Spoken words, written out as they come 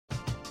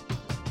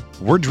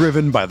We're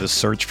driven by the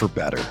search for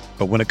better.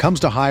 But when it comes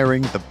to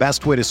hiring, the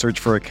best way to search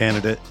for a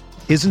candidate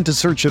isn't to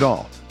search at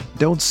all.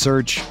 Don't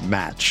search,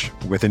 match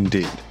with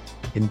Indeed.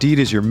 Indeed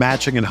is your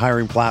matching and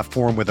hiring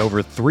platform with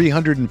over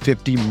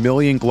 350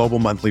 million global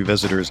monthly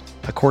visitors,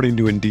 according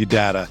to Indeed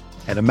data,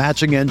 and a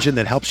matching engine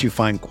that helps you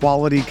find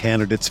quality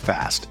candidates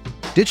fast.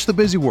 Ditch the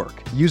busy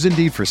work. Use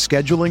Indeed for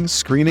scheduling,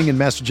 screening, and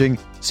messaging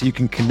so you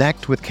can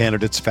connect with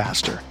candidates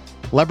faster.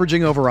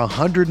 Leveraging over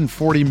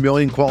 140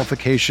 million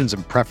qualifications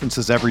and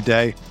preferences every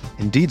day,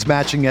 Indeed's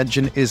matching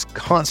engine is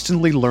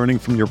constantly learning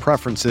from your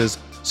preferences,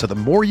 so the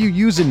more you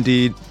use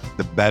Indeed,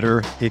 the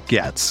better it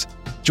gets.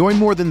 Join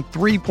more than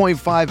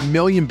 3.5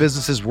 million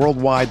businesses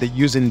worldwide that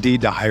use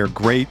Indeed to hire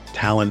great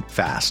talent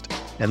fast.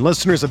 And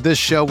listeners of this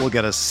show will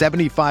get a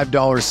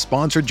 $75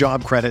 sponsored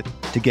job credit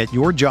to get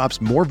your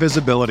jobs more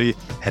visibility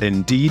at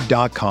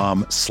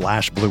Indeed.com/Blue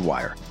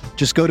Wire.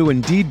 Just go to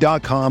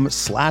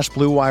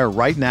Indeed.com/Blue Wire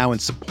right now and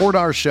support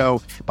our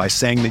show by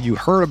saying that you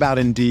heard about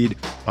Indeed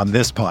on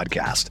this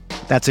podcast.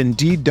 That's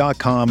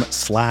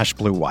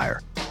Indeed.com/Blue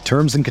Wire.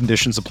 Terms and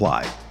conditions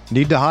apply.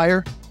 Need to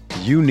hire?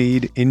 You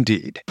need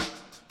Indeed.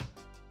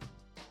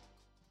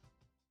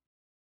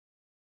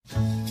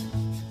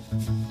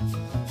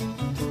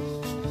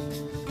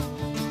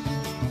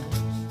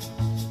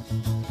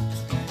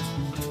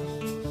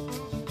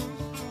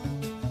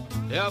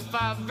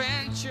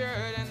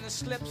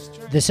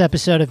 This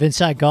episode of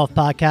Inside Golf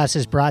Podcast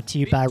is brought to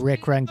you by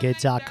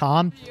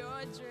RickRunGood.com.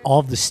 All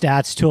of the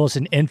stats, tools,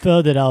 and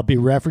info that I'll be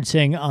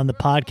referencing on the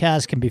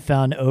podcast can be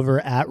found over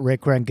at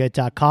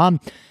RickRunGood.com.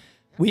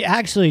 We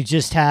actually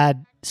just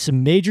had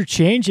some major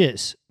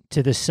changes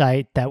to the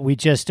site that we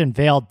just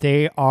unveiled.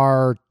 There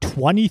are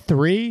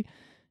 23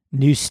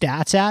 new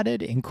stats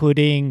added,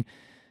 including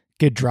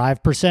good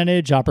drive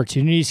percentage,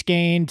 opportunities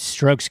gained,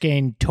 strokes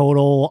gained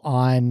total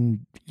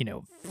on,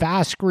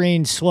 fast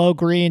greens, slow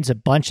greens, a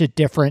bunch of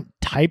different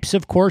types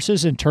of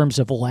courses in terms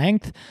of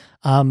length.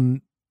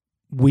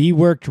 We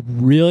worked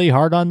really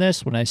hard on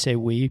this. When I say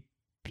we,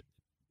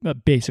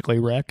 basically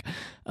Rick,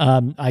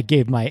 I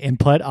gave my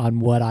input on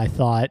what I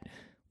thought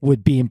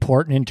would be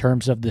important in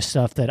terms of the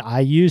stuff that I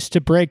use to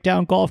break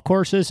down golf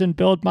courses and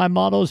build my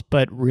models.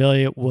 But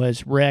really it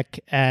was Rick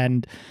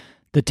and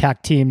the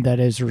tech team that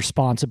is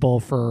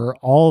responsible for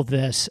all of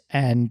this.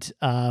 And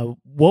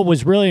what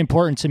was really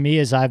important to me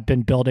is I've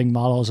been building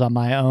models on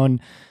my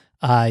own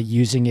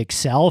using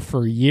Excel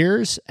for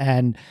years.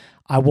 And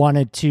I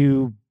wanted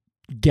to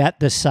get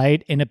the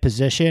site in a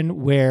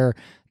position where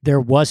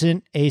there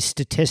wasn't a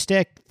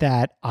statistic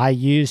that I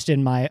used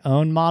in my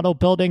own model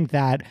building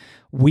that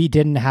we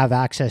didn't have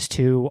access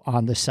to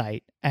on the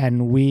site.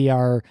 And we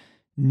are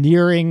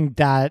nearing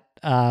that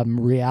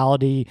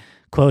reality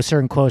closer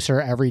and closer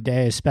every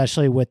day,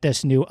 especially with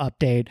this new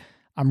update.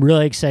 I'm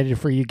really excited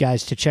for you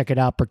guys to check it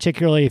out,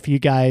 particularly if you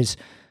guys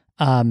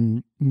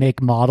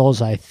make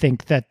models. I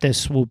think that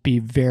this will be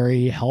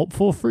very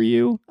helpful for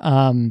you.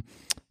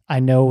 I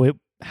know it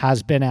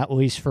has been, at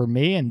least for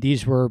me, and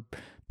these were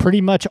pretty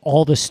much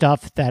all the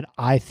stuff that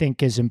I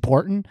think is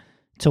important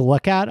to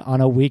look at on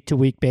a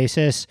week-to-week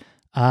basis.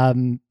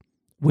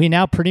 We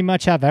now pretty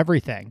much have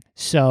everything.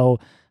 So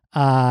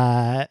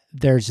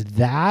there's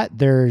that.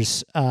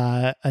 There's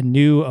a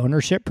new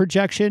ownership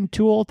projection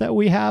tool that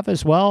we have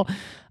as well,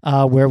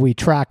 where we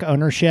track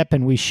ownership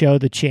and we show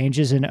the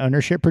changes in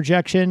ownership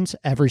projections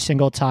every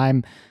single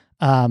time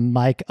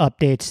Mike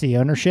updates the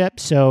ownership.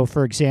 So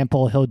for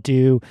example, he'll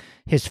do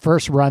his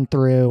first run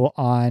through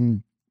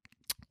on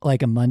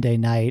like a Monday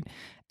night,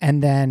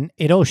 and then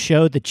it'll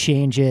show the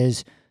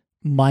changes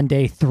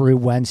Monday through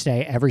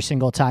Wednesday every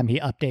single time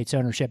he updates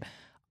ownership.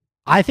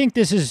 I think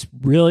this is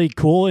really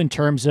cool in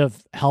terms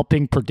of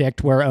helping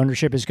predict where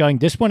ownership is going.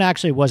 This one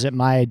actually wasn't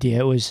my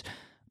idea. It was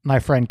my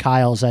friend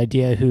Kyle's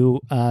idea,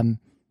 who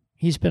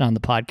he's been on the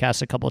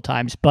podcast a couple of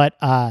times. But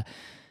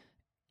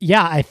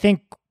yeah, I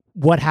think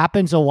what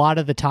happens a lot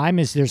of the time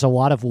is there's a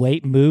lot of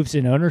late moves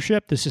in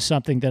ownership. This is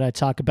something that I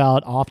talk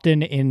about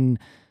often in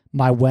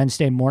my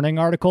Wednesday morning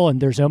article.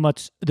 And there's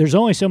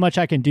only so much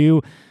I can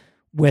do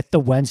with the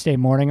Wednesday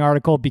morning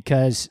article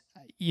because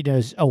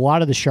a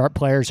lot of the sharp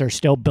players are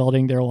still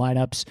building their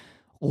lineups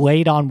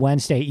late on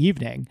Wednesday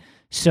evening.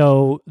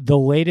 So the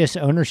latest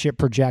ownership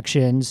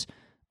projections,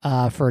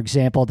 for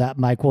example, that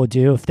Mike will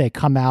do, if they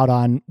come out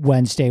on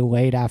Wednesday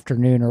late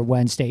afternoon or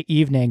Wednesday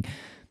evening,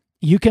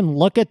 you can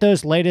look at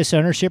those latest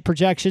ownership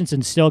projections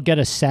and still get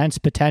a sense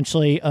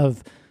potentially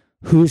of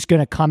who's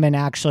going to come in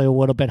actually a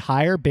little bit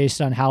higher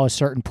based on how a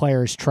certain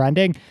player is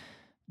trending.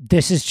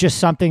 This is just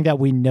something that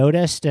we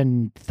noticed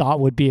and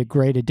thought would be a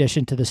great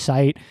addition to the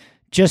site,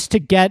 just to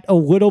get a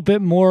little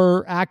bit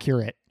more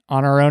accurate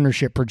on our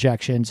ownership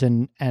projections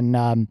and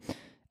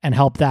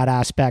help that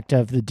aspect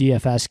of the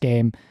DFS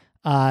game.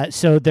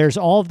 So there's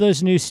all of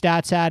those new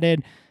stats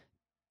added,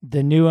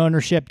 the new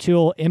ownership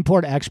tool,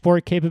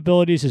 import-export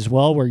capabilities as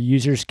well, where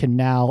users can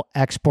now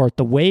export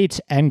the weights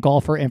and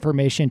golfer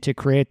information to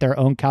create their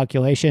own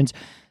calculations.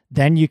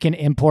 Then you can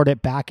import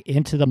it back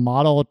into the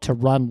model to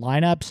run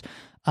lineups.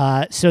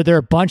 So there are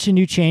a bunch of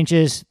new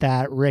changes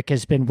that Rick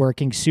has been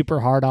working super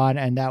hard on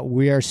and that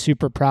we are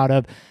super proud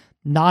of.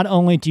 Not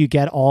only do you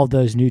get all of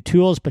those new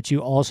tools, but you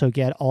also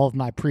get all of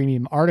my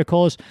premium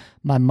articles,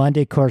 my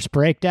Monday course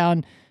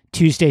breakdown,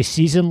 Tuesday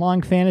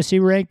season-long fantasy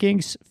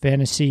rankings.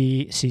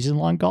 Fantasy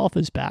season-long golf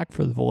is back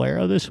for the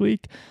Valero this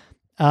week.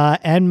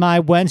 And my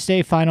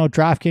Wednesday final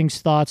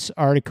DraftKings thoughts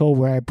article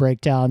where I break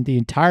down the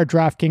entire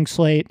DraftKings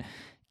slate,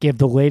 give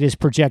the latest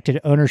projected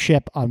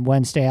ownership on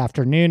Wednesday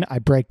afternoon. I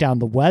break down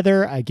the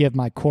weather. I give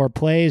my core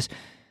plays.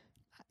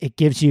 It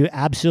gives you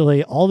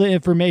absolutely all the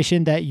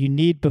information that you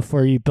need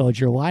before you build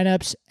your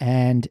lineups.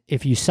 And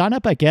if you sign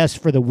up, I guess,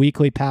 for the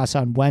weekly pass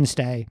on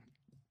Wednesday,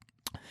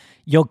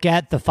 you'll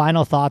get the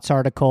final thoughts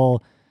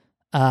article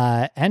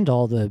and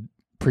all the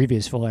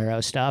previous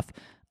Valero stuff,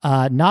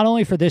 not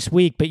only for this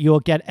week, but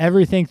you'll get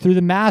everything through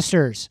the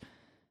Masters.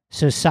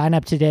 So sign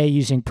up today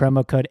using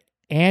promo code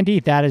Andy.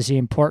 That is the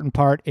important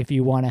part if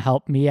you want to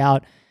help me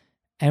out.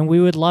 And we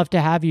would love to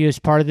have you as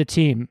part of the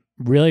team.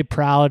 Really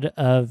proud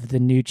of the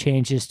new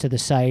changes to the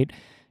site.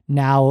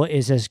 Now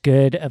is as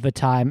good of a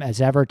time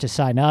as ever to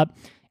sign up.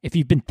 If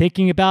you've been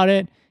thinking about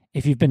it,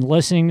 if you've been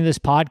listening to this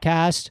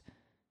podcast,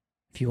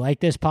 if you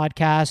like this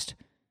podcast,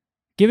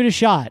 give it a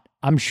shot.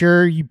 I'm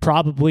sure you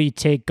probably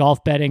take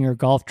golf betting or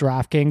golf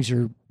DraftKings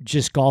or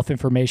just golf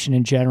information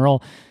in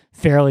general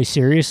fairly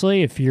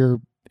seriously if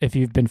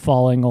you've been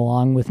following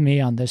along with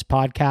me on this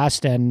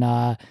podcast. And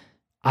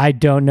I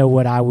don't know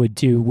what I would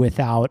do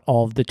without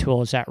all of the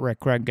tools at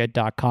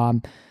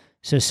rickrungood.com.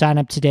 So sign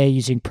up today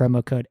using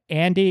promo code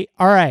Andy.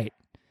 All right.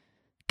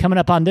 Coming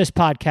up on this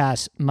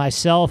podcast,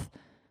 myself,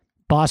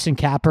 Boston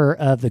Capper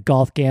of the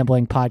Golf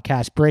Gambling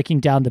Podcast,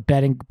 breaking down the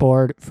betting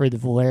board for the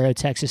Valero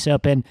Texas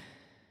Open,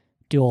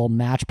 do a little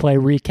match play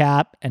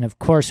recap. And of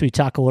course, we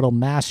talk a little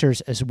Masters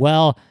as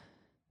well.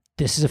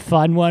 This is a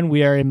fun one.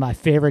 We are in my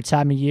favorite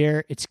time of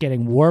year. It's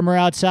getting warmer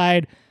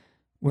outside.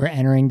 We're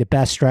entering the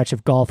best stretch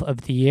of golf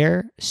of the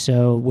year.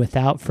 So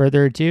without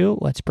further ado,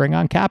 let's bring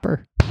on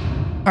Capper.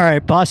 All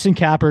right, Boston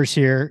Capper's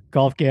here,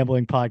 Golf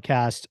Gambling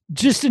Podcast.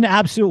 Just an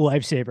absolute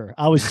lifesaver.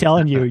 I was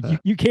telling you,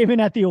 you came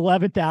in at the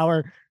 11th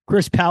hour.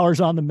 Chris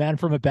Powers on the men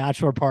from a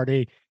bachelor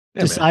party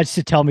decides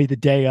to tell me the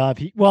day of.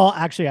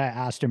 Actually, I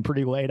asked him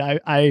pretty late.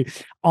 I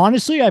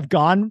honestly, I've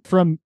gone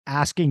from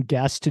asking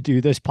guests to do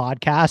this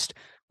podcast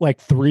like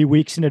 3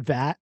 weeks in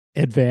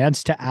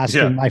advance to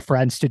asking my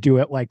friends to do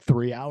it like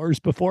 3 hours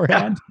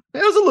beforehand. It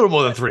was a little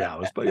more than 3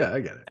 hours, but yeah, I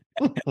get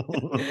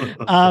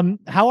it.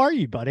 How are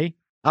you, buddy?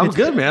 I'm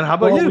good, man. How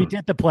about you? We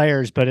did the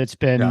players, but it's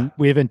been,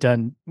 we haven't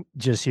done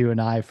just you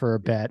and I for a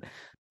bit.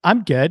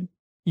 I'm good.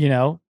 You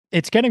know,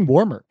 it's getting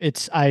warmer.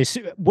 What's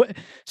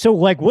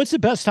the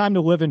best time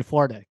to live in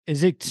Florida?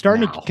 Is it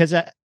starting to, because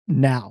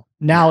now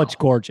it's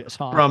gorgeous,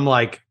 huh? From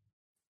like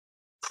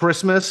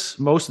Christmas,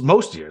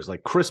 most years,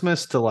 like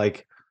Christmas to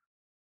like,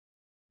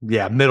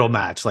 middle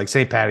match, like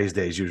St. Patty's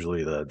Day is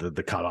usually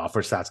the cutoff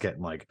where it starts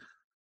getting like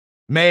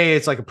May.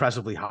 It's like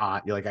oppressively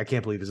hot. You're like, I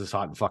can't believe it's this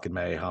hot in fucking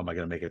May. How am I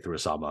going to make it through a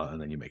summer?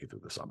 And then you make it through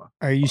the summer.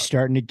 Are you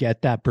starting to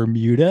get that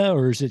Bermuda,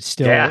 or is it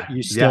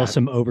still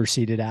some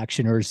overseeded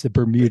action, or is the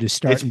Bermuda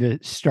starting to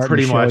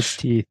show its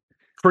teeth?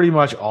 Pretty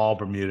much all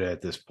Bermuda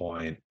at this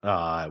point.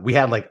 We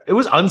had it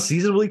was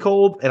unseasonably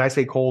cold, and I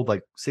say cold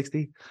like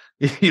 60.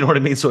 You know what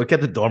I mean? So it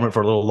kept it dormant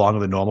for a little longer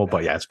than normal.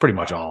 But yeah, it's pretty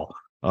much all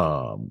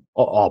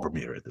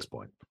Bermuda at this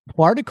point.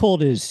 Florida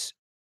cold is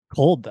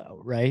cold though,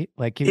 right?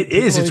 Like it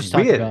is. It's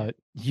weird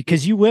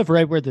because you live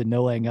right where the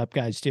no laying up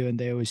guys do, and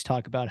they always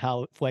talk about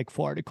how like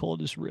Florida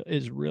cold is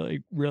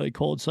really really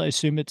cold. So I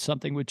assume it's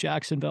something with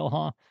Jacksonville,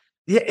 huh?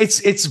 Yeah,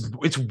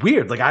 it's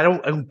weird. Like I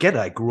don't get it.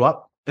 I grew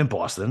up in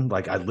Boston.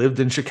 Like I lived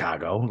in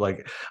Chicago.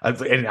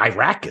 And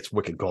Iraq gets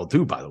wicked cold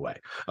too, by the way.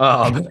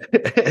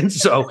 And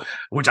so,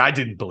 which I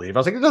didn't believe. I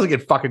was like, it doesn't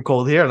get fucking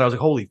cold here, and I was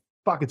like, holy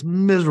fuck, it's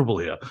miserable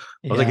here.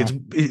 I was like,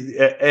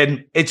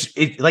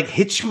 it like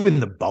hits you in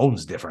the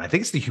bones different. I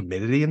think it's the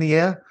humidity in the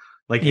air.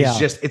 Like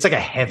it's like a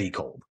heavy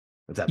cold,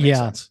 if that makes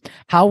sense.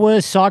 How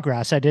was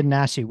Sawgrass? I didn't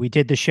ask you. We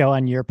did the show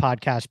on your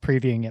podcast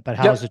previewing it, but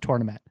how was the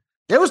tournament?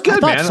 It was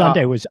good, man.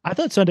 I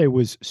thought Sunday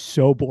was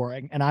so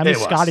boring, and I'm a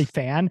Scotty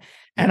fan,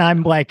 and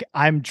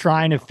I'm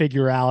trying to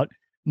figure out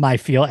my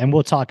feel, and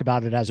we'll talk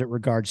about it as it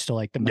regards to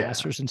like the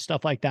Masters and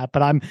stuff like that.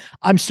 But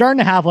I'm starting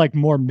to have like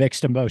more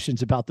mixed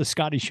emotions about the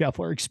Scotty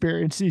Scheffler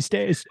experience these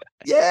days.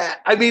 Yeah,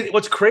 I mean,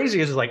 what's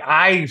crazy is like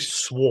I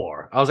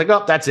swore I was like,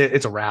 oh, that's it,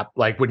 it's a wrap.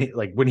 Like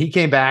when he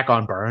came back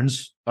on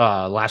Burns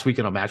last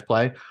weekend on Match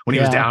Play when he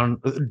was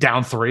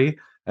down 3,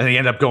 and he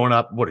ended up going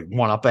up 1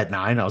 up at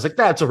 9. I was like,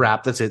 that's a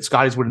wrap. That's it.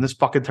 Scotty's winning this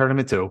fucking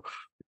tournament too.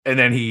 And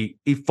then he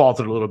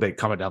faltered a little bit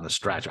coming down the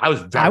stretch. I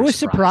was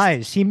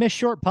surprised. He missed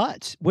short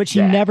putts, which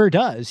he never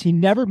does. He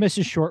never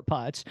misses short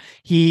putts.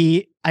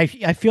 I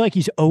feel like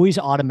he's always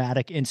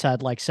automatic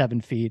inside like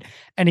 7 feet,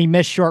 and he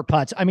missed short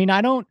putts. I mean,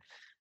 I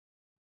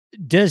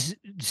guess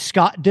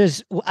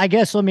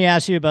let me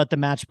ask you about the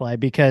match play,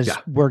 because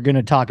we're going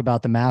to talk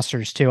about the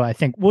Masters too. I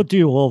think we'll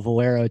do a little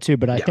Valero too,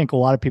 but I think a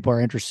lot of people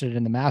are interested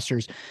in the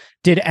Masters.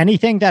 Did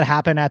anything that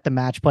happened at the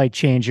match play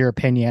change your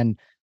opinion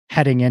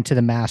heading into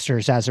the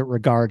Masters as it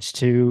regards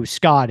to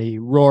Scotty,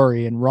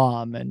 Rory, and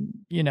Rahm, and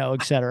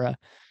et cetera.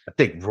 I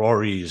think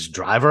Rory's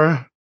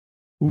driver,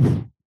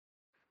 Oof.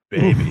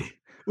 baby.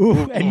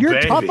 Ooh, and you're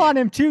baby. Tough on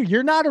him too.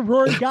 You're not a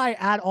Rory guy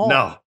at all.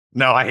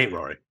 No, I hate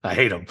Rory. I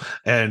hate him.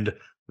 And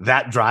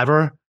that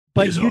driver,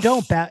 but you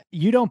don't bet.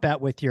 You don't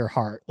bet with your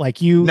heart.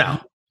 Like you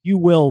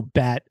will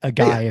bet a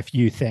guy if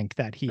you think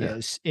that he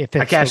is. If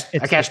it's,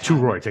 I cashed 2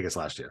 Rory tickets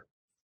last year.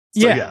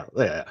 So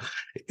yeah.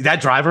 That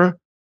driver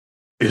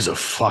is a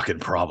fucking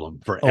problem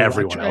for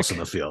everyone else in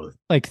the field.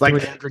 Like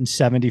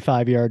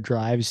 375-yard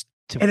drives.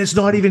 And it's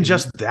not even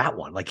just that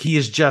one. Like he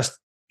was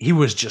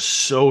just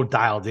so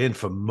dialed in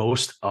for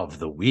most of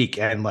the week.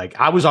 And like,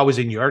 I was always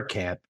in your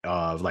camp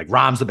of like,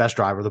 Rahm's the best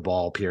driver of the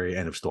ball, period.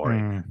 End of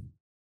story.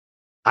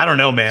 I don't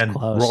know, man.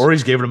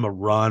 Rory's giving him a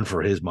run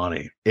for his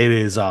money. It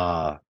is,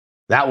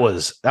 that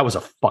was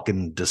a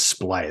fucking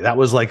display. That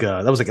was like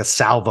a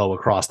salvo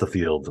across the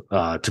field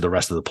to the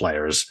rest of the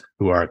players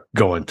who are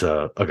going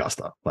to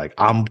Augusta. Like,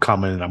 I'm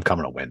coming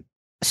to win.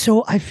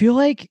 So I feel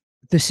like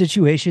the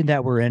situation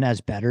that we're in as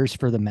bettors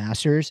for the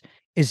Masters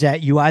is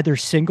that you either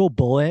single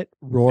bullet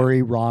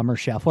Rory, Rahm, or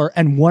Scheffler,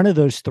 and one of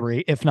those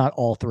 3, if not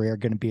all 3, are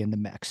going to be in the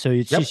mix. So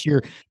it's just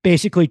you're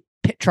basically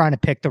trying to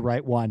pick the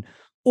right one,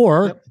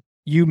 or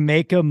you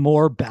make a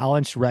more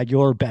balanced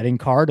regular betting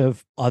card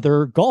of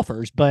other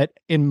golfers. But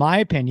in my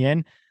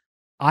opinion,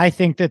 I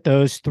think that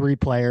those 3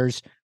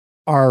 players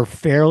are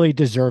fairly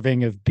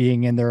deserving of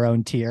being in their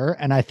own tier,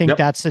 and I think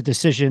that's the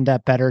decision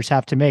that bettors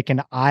have to make.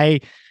 And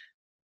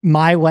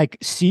my like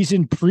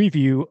season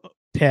preview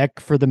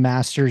pick for the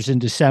Masters in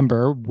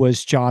December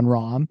was Jon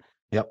Rahm.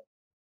 Yep.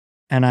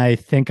 And I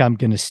think I'm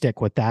going to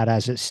stick with that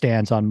as it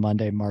stands on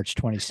Monday, March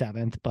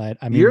 27th. But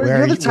I mean,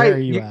 where are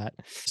you at?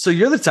 So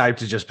you're the type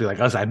to just be like,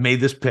 I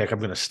made this pick. I'm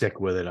going to stick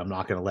with it. I'm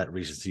not going to let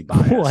recency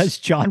bias. Has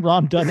Jon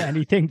Rahm done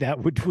anything that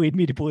would lead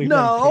me to believe?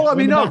 No, I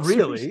mean, not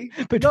really.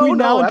 Between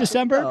now and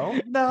December?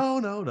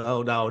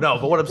 No.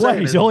 But what I'm saying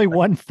he's only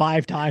won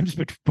 5 times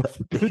between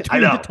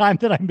the time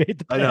that I made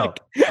the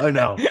pick. I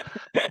know.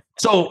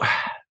 So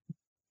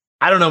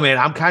I don't know, man.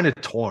 I'm kind of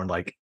torn.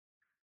 Like,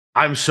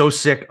 I'm so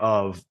sick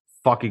of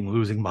fucking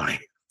losing money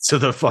to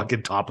the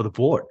fucking top of the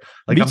board.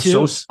 Like, I'm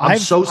so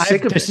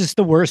sick of it. This is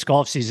the worst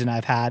golf season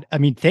I've had. I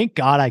mean, thank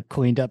God I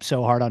cleaned up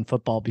so hard on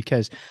football,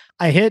 because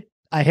I hit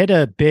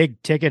a big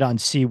ticket on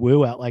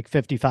Siwoo at like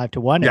 55 to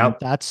 1. And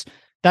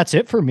that's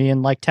it for me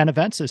in like 10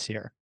 events this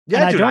year.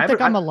 Yeah, and dude, I don't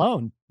think I'm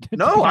alone.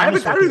 No, I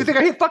don't even think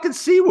I hit fucking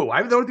Siwoo.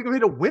 I don't think I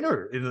hit a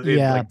winner.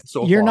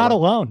 You're not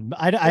alone.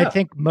 I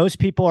think most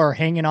people are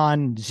hanging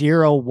on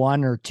 0,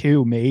 1, or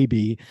 2,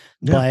 maybe,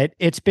 but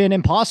it's been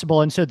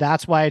impossible. And so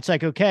that's why it's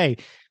like, okay,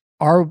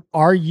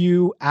 are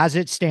you, as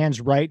it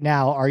stands right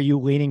now, are you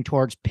leaning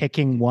towards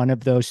picking one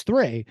of those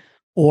 3?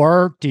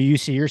 Or do you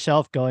see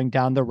yourself going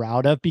down the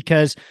route of,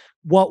 because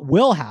what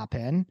will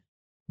happen,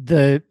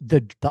 the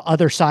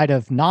other side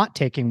of not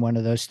taking one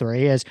of those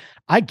 3 is,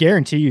 I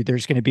guarantee you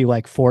there's going to be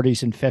like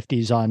 40s and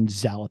 50s on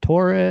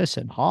Zalatoris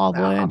and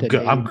Hovland.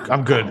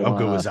 I'm good with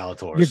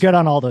Zalatoris. You're good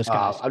on all those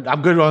guys.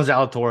 I'm good on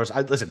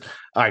Zalatoris. Listen.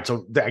 All right.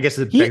 So I guess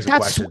it begs the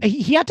question.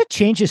 He had to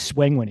change his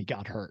swing when he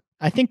got hurt.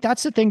 I think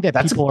that's the thing that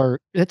people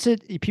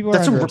are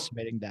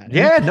underestimating that.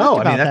 Yeah, no,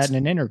 I mean, that's in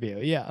an interview.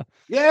 Yeah.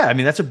 Yeah. I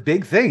mean, that's a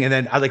big thing. And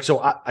then I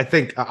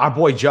think our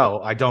boy Joe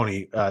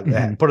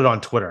Idoni put it on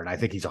Twitter, and I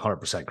think he's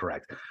 100%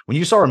 correct. When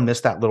you saw him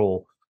miss that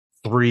little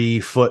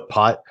 3-foot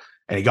putt,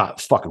 and he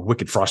got fucking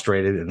wicked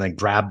frustrated and then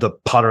grabbed the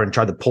putter and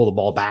tried to pull the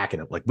ball back,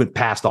 and it like went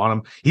past on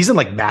him. He's in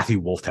like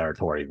Matthew Wolf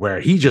territory where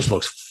he just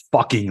looks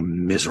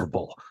fucking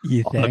miserable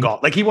on the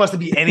golf. Like, he wants to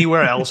be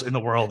anywhere else in the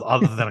world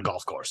other than a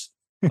golf course.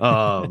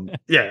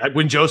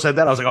 When Joe said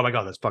that, I was like, oh my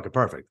God, that's fucking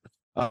perfect.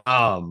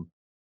 I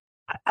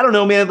don't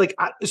know, man. Like,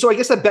 so I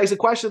guess that begs the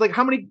question, like,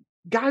 how many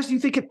guys do you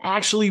think can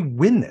actually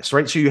win this?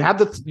 Right. So you have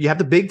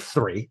the big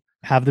 3.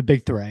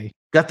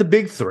 Got the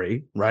big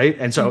 3, right?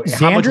 And so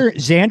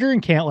Xander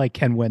and Cantlay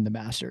can win the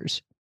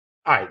Masters.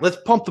 All right, let's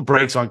pump the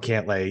brakes on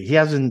Cantlay. He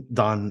hasn't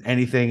done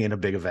anything in a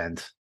big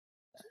event.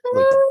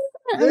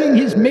 I mean,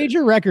 his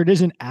major record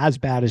isn't as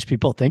bad as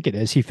people think it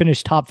is. He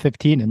finished top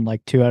 15 in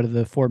like 2 out of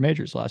the 4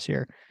 majors last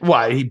year.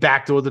 Why? He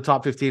backdoored the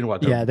top 15?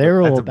 What? They were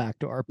a little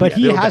backdoor. But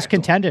he has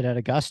contended at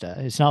Augusta.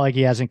 It's not like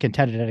he hasn't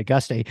contended at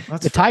Augusta.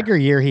 That's fair. Tiger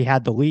year, he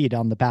had the lead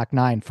on the back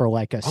 9 for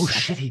like a second.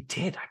 Shit, he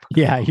did.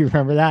 Yeah, you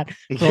remember that?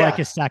 For like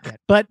a second.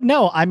 But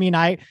no, I mean,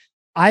 I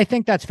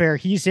think that's fair.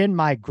 He's in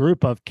my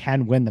group of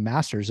can win the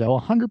Masters, though,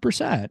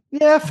 100%.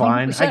 Yeah,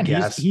 fine. 100%. I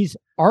guess. He's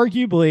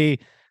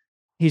arguably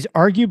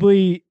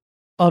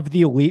of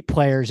the elite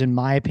players, in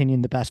my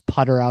opinion, the best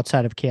putter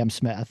outside of Cam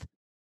Smith.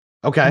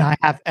 Okay.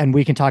 And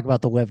we can talk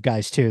about the live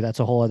guys too. That's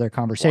a whole other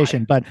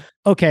conversation. Why? But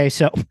okay,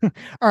 so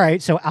all right.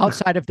 So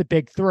outside of the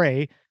big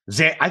 3,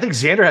 I think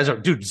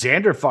Xander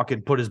Xander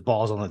fucking put his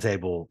balls on the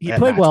table. He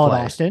played well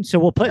at Austin. So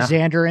we'll put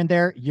Xander in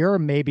there. You're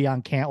maybe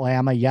on Cantlay.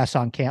 I'm a yes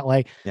on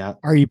Cantlay. Yeah.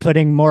 Are you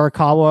putting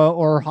Morikawa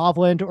or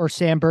Hovland or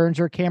Sam Burns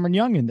or Cameron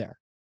Young in there?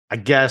 I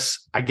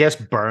guess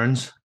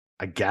Burns.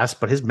 I guess,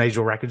 but his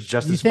major record's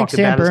just You as think fucking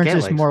Sam bad as Burns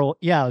is Cantlay's. more?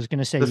 Yeah, I was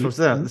gonna say.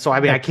 So I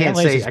mean, I can't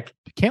say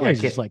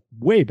Cantlay's is like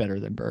way better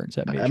than Burns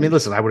at majors. I mean,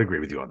 listen, I would agree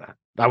with you on that.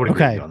 I would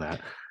agree with you on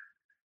that.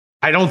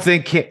 I don't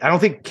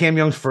think Cam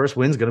Young's first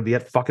win is going to be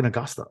at fucking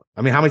Augusta.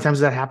 I mean, how many times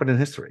has that happened in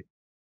history?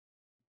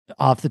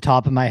 Off the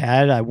top of my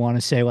head, I want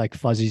to say like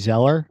Fuzzy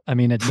Zeller. I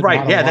mean, it's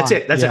right. Yeah, that's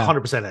it. That's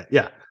 100% it.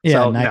 Yeah. Yeah,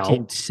 so,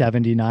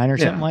 1979 or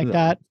something like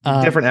that.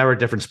 Different era,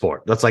 different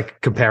sport. That's like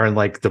comparing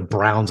like the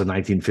Browns in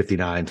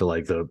 1959 to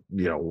like the,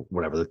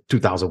 whatever, the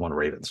 2001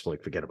 Ravens.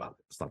 Like, forget about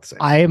it. It's not the same.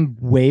 I am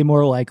way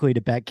more likely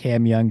to bet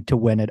Cam Young to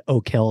win at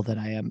Oak Hill than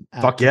I am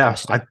at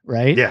Augusta,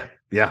 right? Yeah.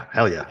 Yeah.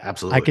 Hell yeah.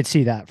 Absolutely. I could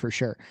see that for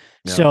sure.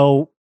 Yeah.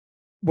 So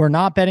we're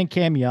not betting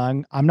Cam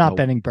Young. I'm not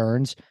betting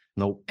Burns.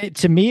 Nope.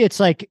 To me, it's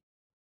like,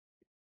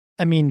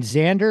 I mean,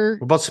 Xander.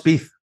 What about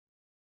Spieth?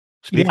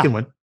 Spieth can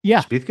win.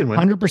 Yeah, Spieth can win.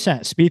 100%.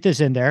 Spieth is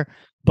in there.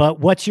 But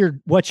what's your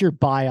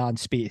buy on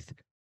Spieth?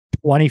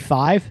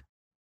 25?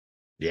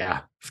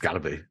 Yeah, it's got to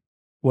be.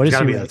 What is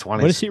he?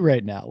 What is he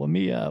right now? Let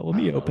me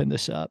open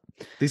this up.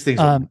 These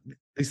things.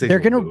 They're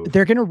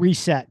gonna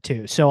reset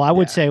too. So I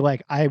would say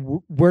like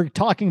we're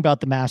talking about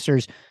the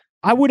Masters.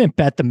 I wouldn't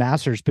bet the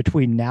Masters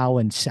between now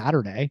and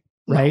Saturday,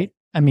 right?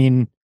 No. I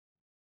mean,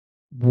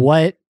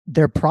 what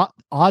their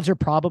odds are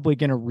probably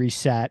going to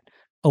reset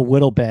a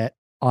little bit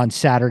on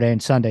Saturday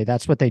and Sunday.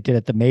 That's what they did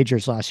at the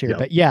majors last year. Yep.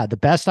 But yeah, the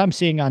best I'm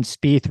seeing on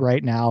Spieth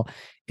right now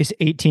is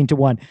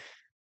 18-1.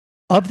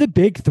 Of the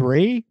big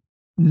three,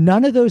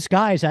 none of those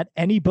guys at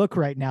any book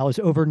right now is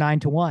over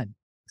 9-1.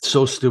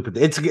 So stupid.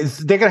 They're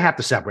going to have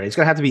to separate. It's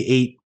going to have to be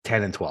 8,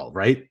 10, and 12,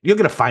 right? You're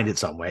going to find it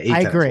somewhere. 8,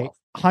 I 10, agree.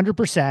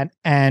 100%.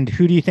 And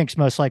who do you think's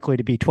most likely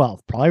to be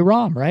 12? Probably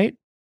Rahm, right?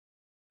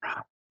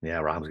 Yeah,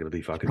 Rahm's going to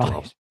be fucking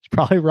 12. It's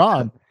probably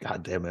Rahm.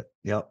 God damn it.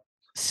 Yep.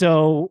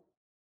 So.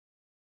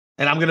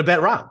 And I'm going to bet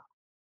Rahm.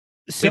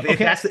 So,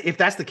 if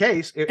that's the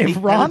case, if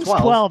Rahm's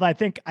 12, I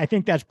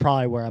think that's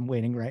probably where I'm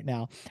leaning right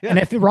now. Yeah. And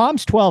if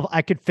Rahm's 12,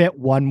 I could fit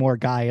one more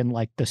guy in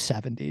like the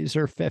 70s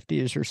or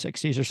 50s or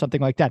 60s or something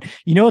like that.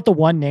 You know what? The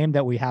one name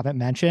that we haven't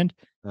mentioned.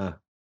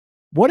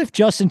 What if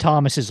Justin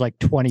Thomas is like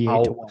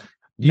 28-1?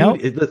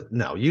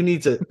 No, you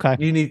need to. Okay.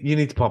 You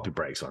need to pump your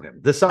brakes on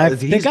him. I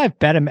think I've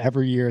bet him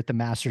every year at the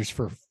Masters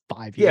for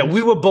 5 years. Yeah,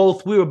 we were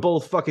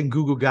both fucking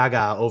goo goo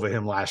gaga over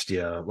him last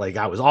year. Like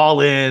I was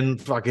all in.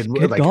 Fucking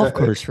good golf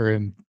course for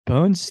him.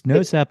 Bones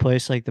knows that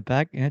place like the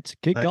back. It's a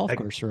good golf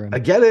course for him. I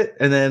get it.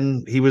 And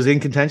then he was in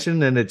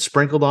contention, and it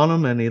sprinkled on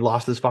him, and he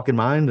lost his fucking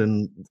mind.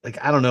 And like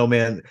I don't know,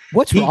 man.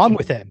 What's wrong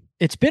with him?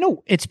 It's been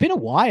a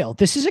while.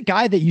 This is a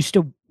guy that used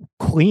to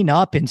clean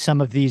up in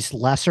some of these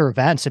lesser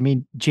events. I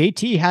mean,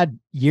 JT had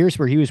years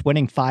where he was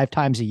winning 5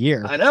 times a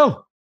year. I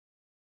know.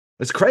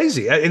 It's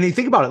crazy. And you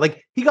think about it,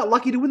 like he got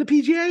lucky to win the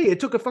PGA. It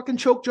took a fucking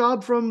choke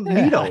job from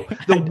Nito,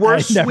 the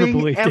worst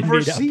swing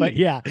ever seen. But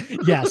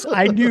yes,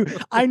 I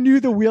knew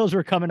the wheels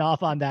were coming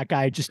off on that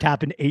guy. It just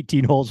happened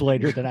 18 holes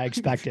later than I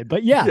expected.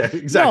 But yeah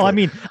exactly. No, I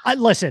mean,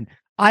 listen.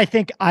 I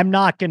think I'm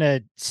not gonna.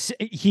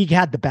 He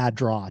had the bad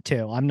draw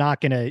too. I'm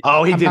not gonna.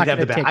 Oh, he didn't have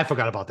the bad. I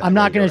forgot about that. I'm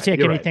not gonna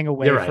take anything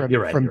away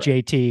from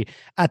JT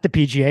at the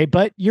PGA.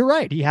 But you're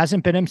right. He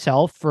hasn't been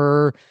himself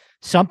for.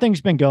 Something's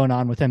been going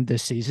on with him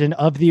this season.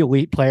 Of the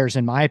elite players,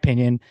 in my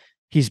opinion,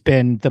 he's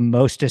been the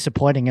most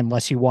disappointing.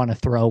 Unless you want to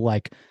throw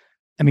like,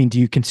 I mean, do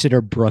you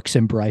consider Brooks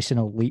and Bryson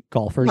elite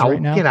golfers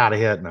right now? Get out of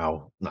here!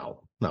 No.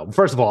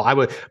 First of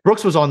all,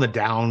 Brooks was on the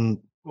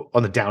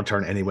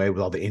downturn anyway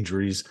with all the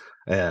injuries,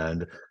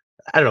 and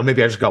I don't know.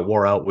 Maybe I just got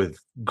wore out with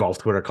golf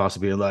Twitter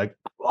constantly being like,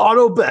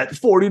 auto bet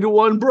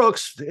 40-1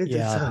 Brooks. You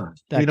know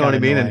what I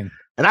mean?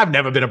 And I've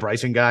never been a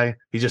Bryson guy.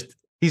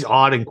 He's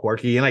odd and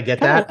quirky, and I get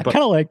that. I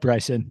kind of like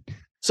Bryson.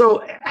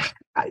 So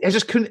I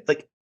just couldn't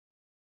like.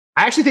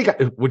 I actually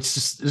think, which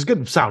is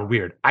going to sound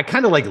weird, I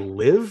kind of like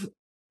live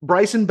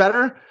Bryson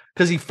better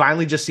because he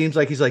finally just seems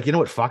like he's like, you know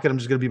what, fuck it, I'm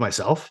just going to be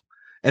myself.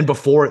 And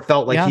before it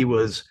felt like he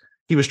was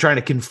trying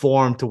to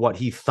conform to what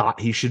he thought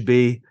he should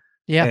be.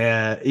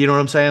 Yeah, you know what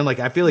I'm saying? Like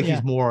I feel like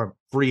he's more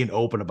free and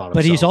open about it.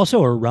 But he's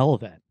also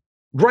irrelevant.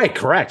 Right,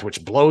 correct,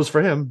 which blows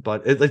for him,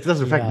 but it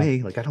doesn't affect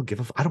me. Like I don't give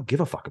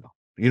a fuck about.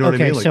 You know what I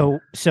mean?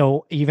 Like,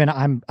 so even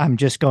I'm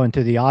just going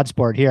through the odds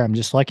board here. I'm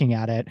just looking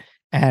at it,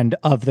 and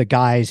of the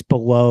guys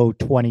below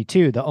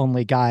 22, the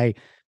only guy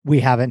we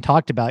haven't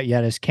talked about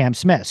yet is Cam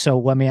Smith. So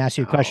let me ask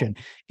you a question: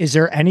 is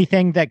there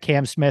anything that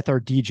Cam Smith or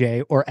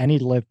DJ or any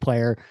live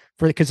player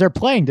because they're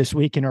playing this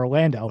week in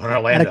Orlando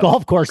at a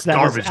golf course that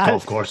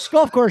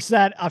golf course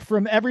that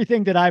from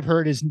everything that I've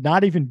heard is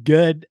not even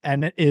good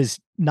and is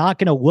not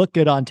going to look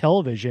good on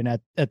television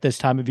at this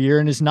time of year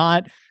and is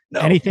not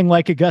anything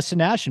like Augusta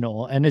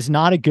National and is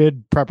not a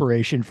good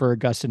preparation for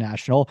Augusta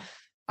National.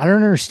 I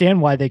don't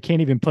understand why they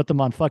can't even put them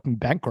on fucking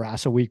bent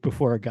grass a week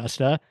before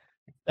Augusta.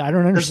 I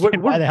don't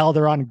understand why the hell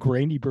they're on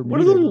grainy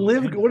Bermuda.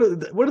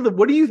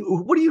 Who do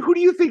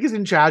you think is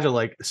in charge of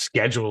like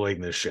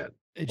scheduling this shit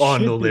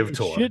on the live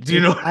tour? Do you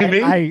know what I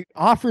mean? I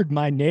offered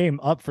my name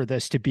up for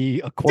this to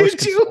be a course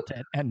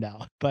consultant and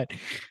no, but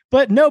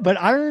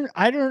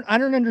I don't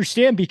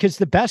understand because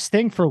the best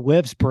thing for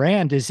Liv's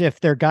brand is if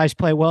their guys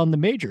play well in the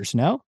majors.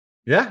 No.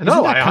 Yeah, Isn't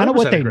no, that I kind of 100%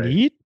 what they agree.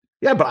 need?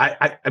 Yeah, but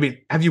I mean,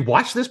 have you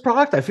watched this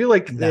product? I feel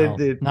like No,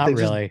 not they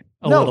really.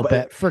 A no, little but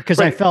bit because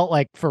I right. felt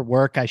like for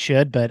work I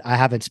should, but I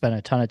haven't spent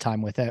a ton of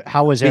time with it.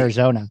 How was Me-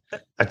 Arizona?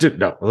 I did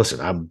no. Listen,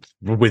 I'm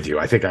with you.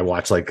 I think I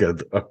watched like a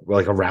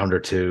round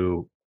or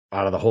two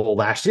out of the whole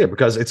last year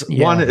because it's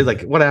Yeah.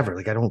 like whatever.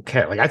 Like I don't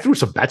care. Like I threw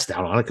some bets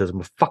down on it because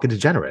I'm a fucking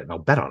degenerate and I'll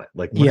bet on it.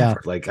 Like whatever.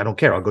 Yeah. Like I don't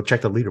care. I'll go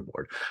check the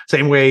leaderboard.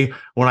 Same way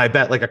when I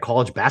bet like a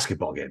college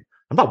basketball game.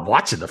 I'm not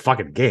watching the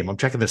fucking game. I'm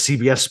checking the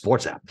CBS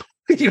Sports app.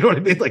 You know what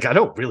I mean? Like I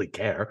don't really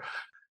care.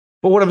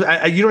 But what you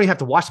don't even have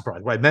to watch the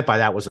product. What I meant by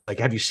that was like,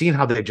 have you seen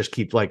how they just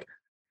keep like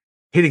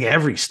hitting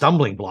every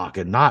stumbling block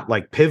and not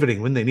like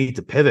pivoting when they need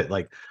to pivot?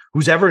 Like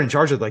who's ever in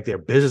charge of like their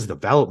business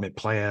development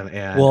plan?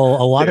 And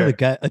Well, a lot of the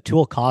guy,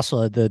 Atul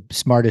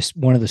Khosla,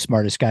 one of the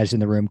smartest guys in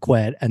the room,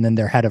 quit, and then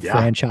their head of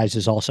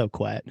franchises also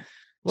quit.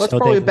 Well, that's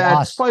probably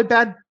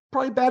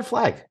probably bad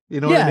flag.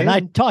 You know what I mean? And I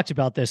talked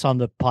about this on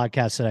the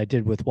podcast that I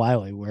did with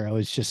Wiley, where I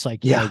was just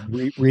like, read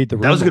the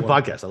room. That was a good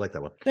podcast. I like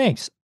that one.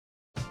 Thanks.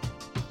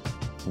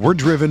 We're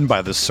driven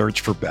by the search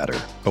for better.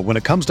 But when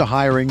it comes to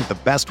hiring, the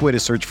best way to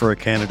search for a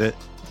candidate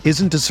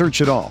isn't to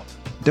search at all.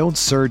 Don't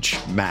search,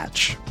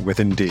 match with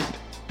Indeed.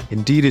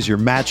 Indeed is your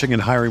matching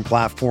and hiring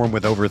platform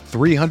with over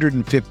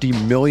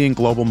 350 million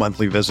global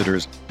monthly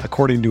visitors,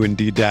 according to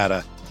Indeed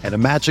data, and a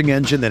matching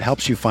engine that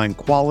helps you find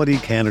quality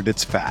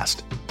candidates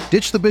fast.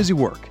 Ditch the busy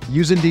work.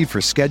 Use Indeed for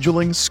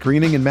scheduling,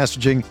 screening, and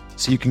messaging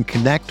so you can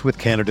connect with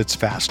candidates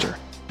faster.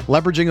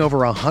 Leveraging over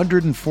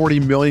 140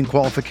 million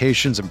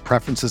qualifications and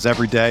preferences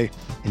every day,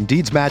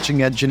 Indeed's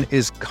matching engine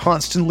is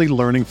constantly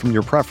learning from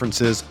your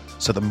preferences,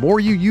 so the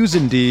more you use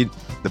Indeed,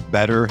 the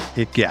better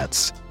it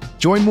gets.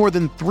 Join more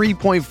than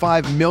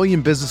 3.5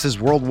 million businesses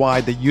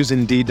worldwide that use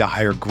Indeed to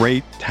hire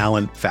great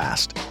talent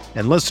fast.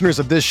 And listeners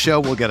of this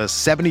show will get a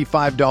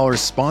 $75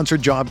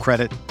 sponsored job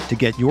credit to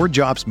get your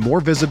jobs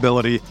more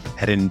visibility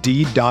at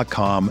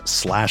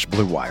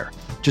Indeed.com/Blue Wire.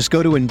 Just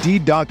go to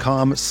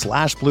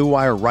Indeed.com/Blue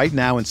Wire right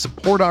now and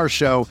support our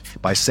show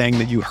by saying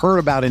that you heard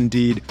about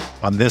Indeed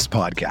on this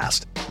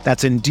podcast.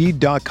 That's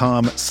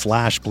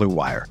Indeed.com/Blue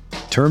Wire.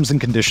 Terms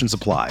and conditions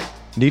apply.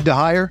 Need to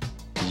hire?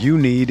 You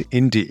need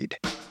Indeed.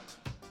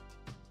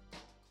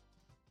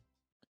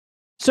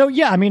 So,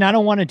 yeah, I mean, I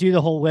don't want to do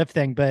the whole lift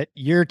thing, but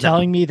you're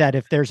telling me that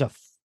if there's a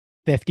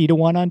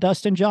 50-1 on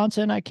Dustin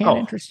Johnson, I can't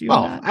interest you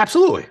in that?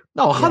 Absolutely.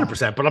 No,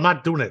 100%, but I'm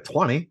not doing it at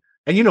 20.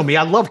 And you know me,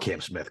 I love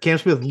Cam Smith. Cam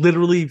Smith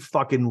literally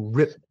fucking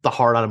ripped the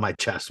heart out of my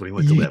chest when he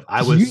went to live.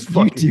 I was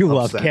fucking You do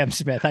upset. love Cam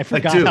Smith. I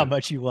forgot how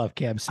much you love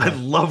Cam Smith. I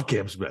love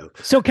Cam Smith.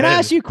 So can I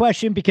ask you a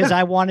question? Because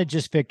I want to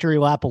just victory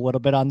lap a little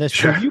bit on this.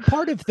 Sure. Were you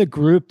part of the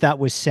group that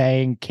was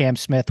saying Cam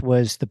Smith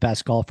was the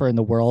best golfer in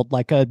the world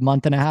like a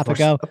month and a half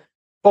ago?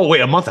 Oh,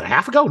 wait, a month and a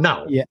half ago?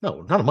 No. Yeah.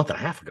 No, not a month and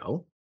a half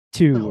ago.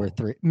 2 or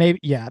 3. Maybe,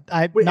 yeah.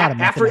 Wait, not a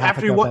month and a half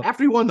ago,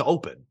 after he won the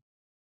Open.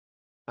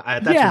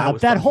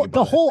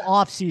 The whole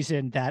off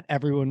season that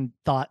everyone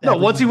thought. No,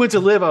 once he went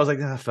to live, I was like,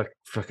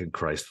 fucking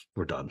Christ,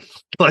 we're done.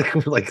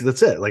 like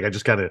that's it. Like I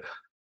just kind of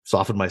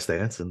softened my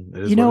stance, and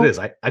it is what it is.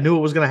 I knew it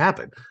was going to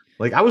happen.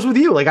 Like I was with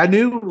you. Like I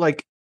knew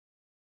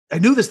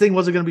this thing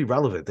wasn't going to be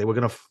relevant. They were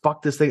going to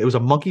fuck this thing. It was a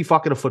monkey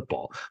fucking a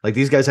football. Like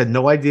these guys had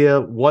no idea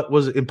what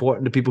was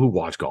important to people who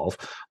watch golf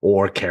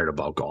or cared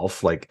about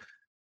golf. Like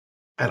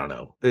I don't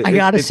know. I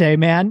gotta say,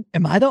 man,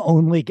 am I the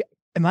only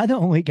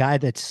guy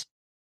that's?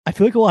 I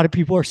feel like a lot of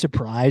people are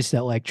surprised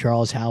that like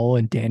Charles Howell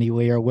and Danny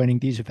Lee are winning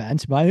these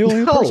events. Am I the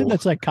only person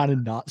that's like kind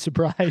of not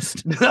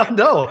surprised?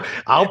 No,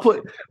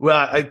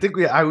 I think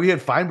we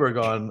had Feinberg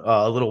on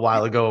a little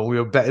while ago, and we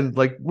were betting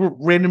like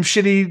random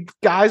shitty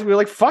guys. We were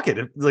like, fuck it.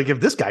 If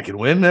this guy can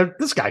win,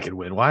 this guy can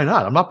win. Why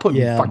not? I'm not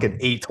putting fucking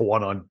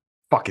 8-1 on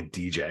fucking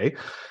DJ.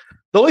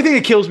 The only thing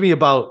that kills me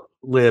about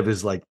Liv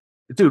is like,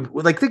 dude,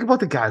 like think about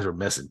the guys we're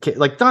missing.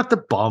 Like not the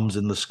bums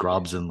and the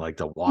scrubs and like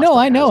the No,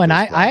 I know, and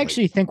I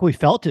actually think we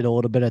felt it a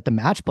little bit at the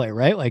match play,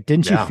 right? Like,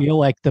 didn't you feel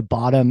like the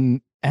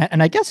bottom?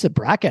 And I guess the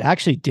bracket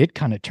actually did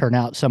kind of turn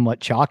out somewhat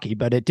chalky,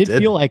 but it did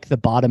feel like the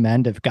bottom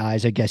end of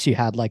guys. I guess you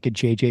had like a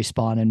JJ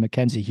Spawn and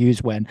Mackenzie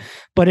Hughes win,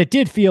 but it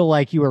did feel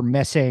like you were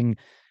missing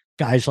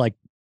guys like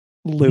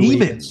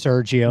Louis and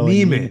Sergio,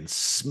 Neiman,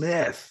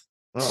 Smith.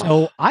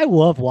 So I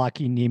love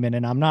Joaquin Neiman,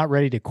 and I'm not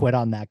ready to quit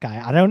on that guy.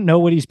 I don't know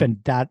what he's been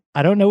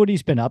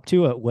up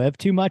to at Liv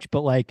too much, but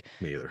like,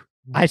 me either.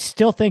 I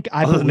still think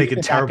Other than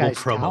making terrible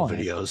promo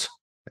videos.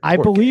 I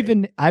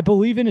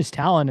believe in his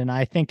talent, and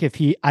I think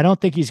I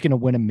don't think he's going to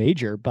win a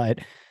major, but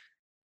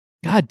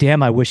God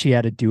damn, I wish he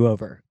had a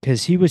do-over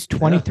because he was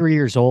 23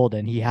 years old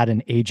and he had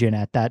an agent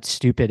at that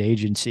stupid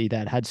agency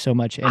that had so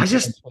much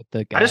influence with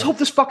the guy. I just hope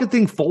this fucking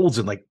thing folds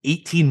in like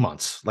 18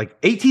 months, like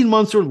 18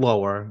 months or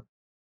lower.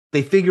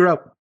 They figure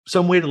out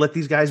some way to let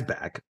these guys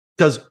back.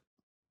 Because,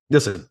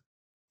 listen,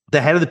 the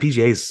head of the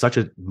PGA is such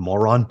a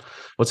moron.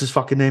 What's his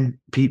fucking name?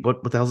 Pete,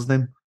 what the hell's his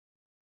name?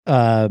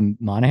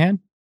 Monahan?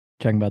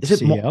 Talking about the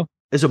CEO?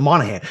 Is it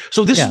Monahan?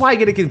 So this Yeah. is why I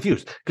get it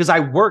confused, because I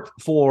worked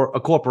for a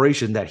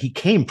corporation that he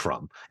came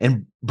from,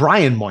 and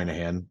Brian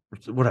Moynihan,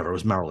 whatever, it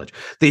was Merrill Lynch.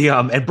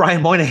 And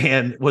Brian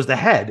Moynihan was the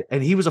head,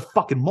 and he was a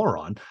fucking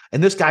moron.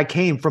 And this guy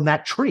came from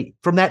that tree,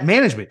 from that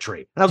management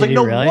tree. And I was Did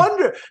like, he really?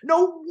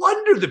 no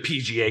wonder the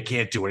PGA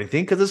can't do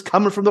anything, because it's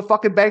coming from the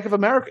fucking Bank of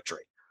America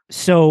tree.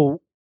 So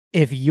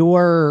if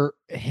you're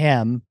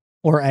him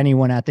or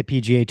anyone at the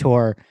PGA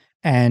Tour,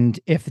 and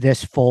if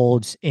this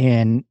folds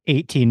in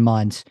 18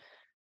 months,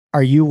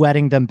 are you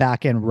letting them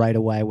back in right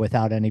away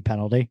without any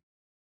penalty?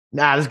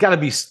 Nah, there's got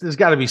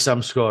to be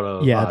some sort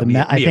of I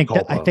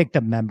think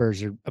the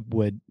members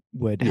would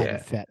have a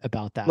fit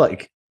about that.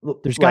 Like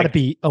there's got to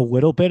be a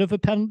little bit of a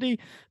penalty,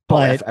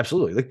 but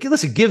absolutely. Like,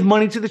 listen, give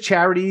money to the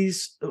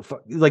charities,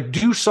 like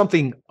do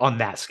something on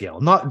that scale.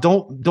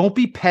 Don't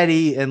be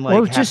petty and like,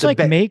 or just like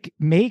make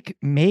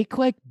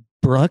like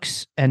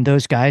Brooks and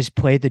those guys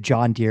play the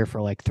John Deere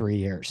for like 3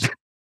 years.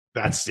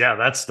 That's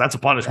a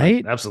punishment.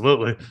 Right?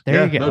 Absolutely.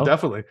 There you go. No,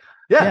 definitely.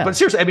 Yeah, but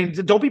seriously, I mean,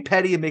 don't be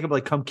petty and make them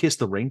like come kiss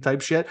the ring type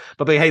shit.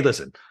 But hey,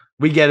 listen,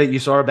 we get it. You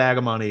saw a bag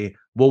of money.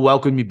 We'll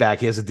welcome you back.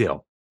 Here's the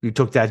deal. You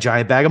took that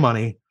giant bag of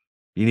money.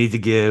 You need to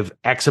give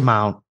X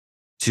amount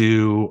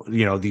to,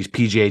 these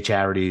PGA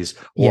charities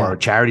or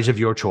charities of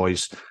your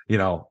choice,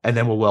 and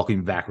then we'll welcome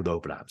you back with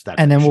open arms.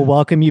 And then we'll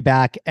welcome you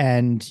back,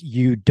 and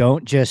you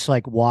don't just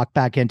like walk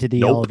back into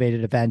the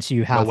elevated events.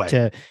 You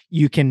have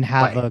you can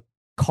have a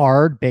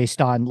card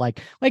based on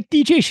like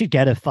DJ should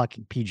get a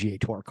fucking PGA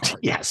Tour card.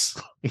 Yes.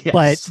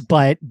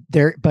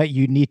 But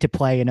you need to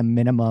play in a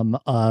minimum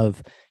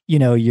of,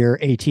 your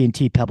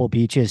AT&T Pebble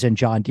Beaches and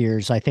John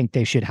Deere's. I think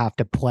they should have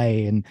to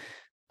play in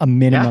a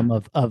minimum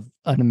of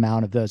an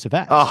amount of those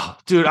events. Oh,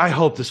 dude, I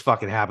hope this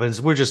fucking happens.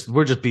 We're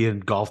just being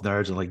golf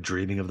nerds and like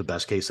dreaming of the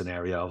best case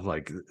scenario.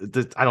 Like,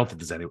 I don't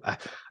think there's any.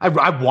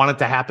 I want it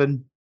to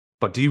happen,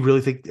 but do you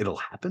really think it'll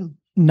happen?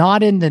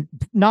 Not in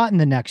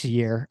the next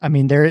year. I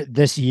mean,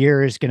 this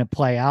year is going to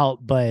play out,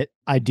 but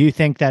I do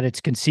think that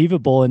it's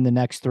conceivable in the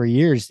next 3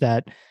 years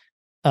that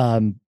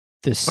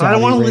this. But I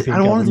don't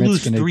want to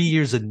lose 3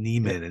 years of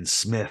Neiman and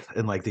Smith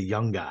and like the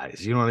young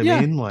guys. You know what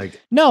I mean? Like,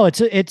 no,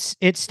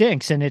 it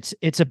stinks, and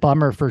it's a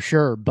bummer for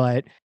sure.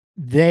 But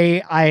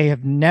I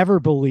have never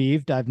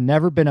believed. I've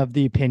never been of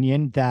the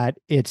opinion that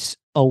it's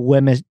a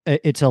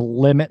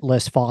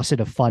limitless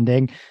faucet of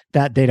funding,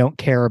 that they don't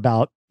care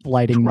about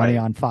lighting money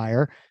on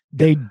fire.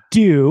 They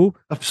do.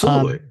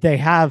 Absolutely. They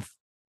have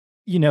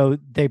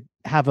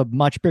a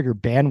much bigger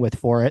bandwidth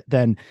for it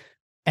than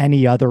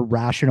any other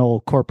rational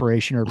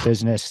corporation or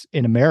business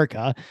in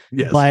America.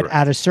 Yes, but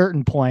at a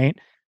certain point,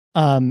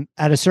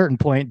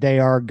 they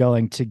are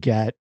going to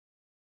get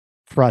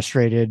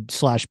frustrated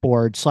 /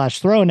 bored /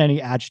 throw in any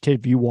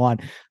adjective you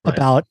want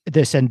about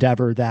this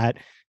endeavor, that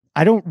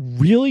I don't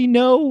really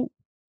know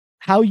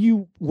how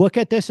you look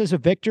at this as a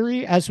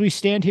victory as we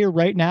stand here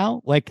right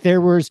now. Like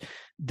it's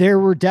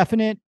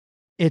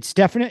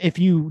definite if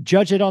you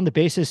judge it on the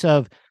basis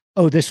of,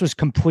 this was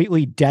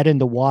completely dead in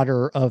the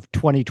water of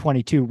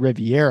 2022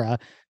 Riviera,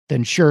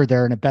 then sure,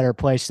 they're in a better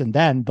place than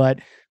then. But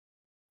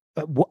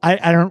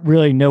I don't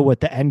really know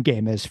what the end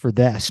game is for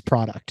this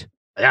product.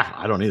 Yeah,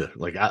 I don't either.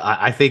 Like,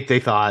 I think they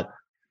thought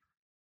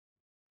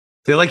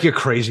they're like your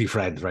crazy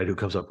friend, right? Who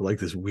comes up with like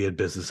this weird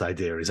business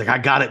idea. He's like, I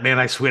got it, man.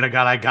 I swear to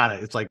God, I got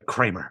it. It's like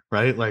Kramer,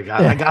 right? Like,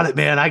 I got it,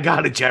 man. I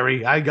got it,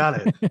 Jerry. I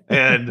got it.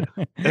 And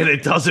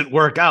it doesn't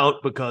work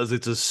out because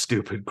it's a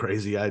stupid,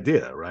 crazy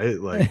idea, right?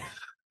 Like,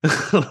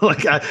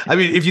 I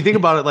mean, if you think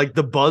about it, like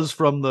the buzz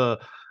from I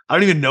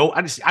don't even know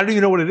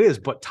what it is,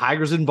 but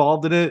Tiger's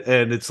involved in it,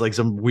 and it's like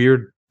some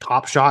weird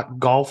Top Shot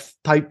golf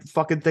type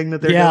fucking thing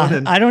that they're doing.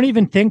 And I don't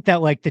even think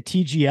that like the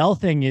TGL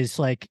thing is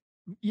like,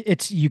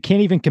 you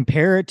can't even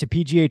compare it to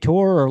PGA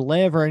Tour or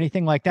Live or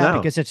anything like that,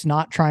 because it's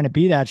not trying to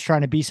be that. It's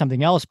trying to be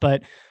something else,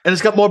 and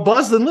it's got more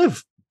buzz than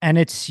Live. And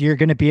you're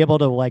going to be able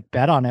to like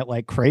bet on it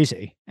like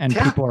crazy, and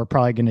people are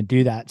probably going to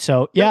do that.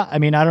 So I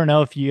mean, I don't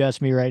know if you ask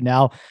me right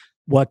now,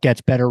 what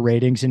gets better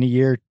ratings in a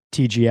year,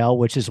 TGL,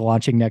 which is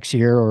launching next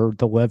year, or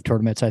the Live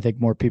tournaments. I think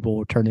more people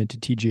will turn into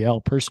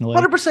TGL personally.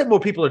 100% more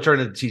people are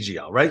turning to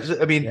TGL, right?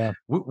 I mean,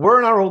 we're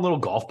in our own little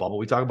golf bubble.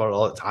 We talk about it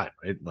all the time,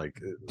 right?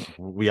 Like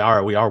we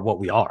are what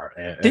we are.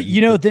 And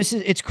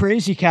it's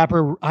crazy,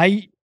 Capper.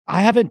 I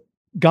haven't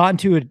gotten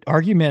to an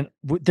argument.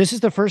 This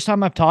is the first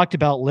time I've talked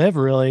about Live,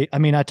 really. I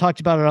mean, I talked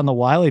about it on the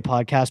Wiley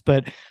podcast,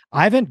 but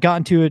I haven't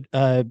gotten to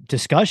a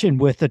discussion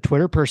with a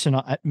Twitter person.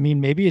 I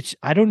mean, maybe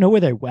I don't know where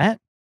they went.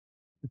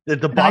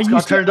 The box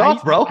got turned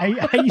off, bro.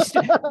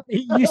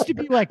 It used to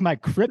be like my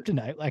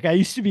kryptonite. Like I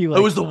used to be like,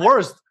 it was the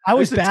worst. I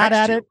was bad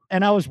at it,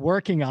 and I was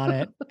working on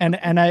it. And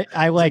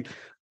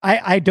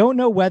I don't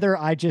know whether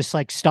I just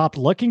like stopped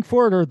looking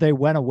for it or they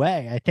went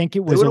away. I think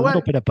it was a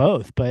little bit of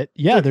both, but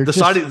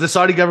the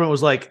Saudi government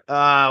was like,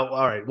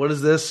 all right, what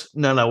is this?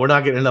 No, we're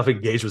not getting enough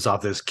engagements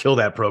off this. Kill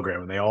that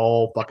program. And they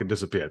all fucking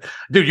disappeared.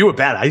 Dude, you were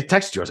bad. I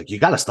texted you. I was like, you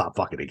got to stop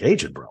fucking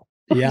engaging, bro.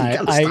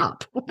 Yeah,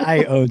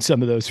 I own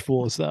some of those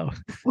fools though.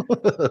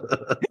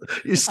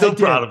 You're still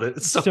proud of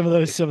it. Some of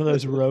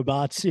those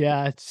robots.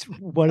 Yeah, it's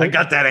I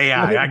got that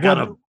AI. I got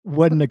him.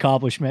 what an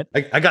accomplishment.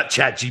 I got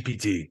Chat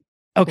GPT.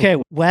 Okay,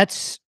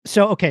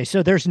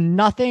 so there's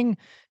nothing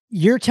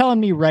you're telling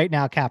me right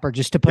now, Capper,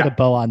 just to put a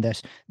bow on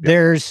this.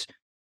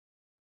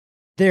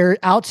 They're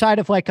outside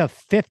of like a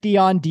 50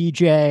 on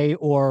DJ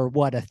or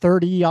what, a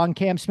 30 on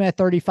Cam Smith,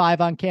 35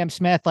 on Cam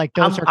Smith. Like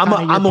those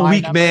I'm a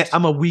weak man.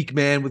 I'm a weak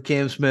man with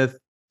Cam Smith.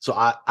 So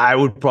I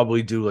would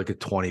probably do like a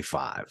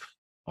 25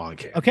 on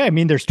Cam. Okay. I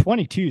mean, there's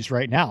 22s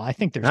right now. I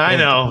think there's, I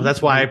know.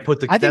 That's why I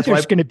put I think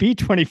there's going to be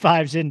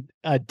 25s in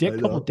a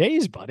couple of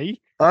days,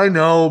 buddy. I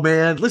know,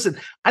 man. Listen,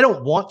 I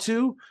don't want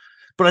to,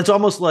 but it's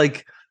almost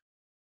like,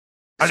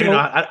 I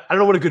don't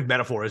know what a good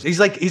metaphor is. He's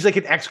like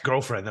an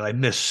ex-girlfriend that I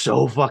miss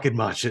so fucking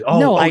much. You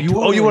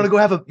want to go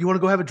have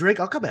a drink?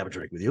 I'll come have a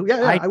drink with you.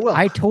 Yeah, I will.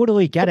 I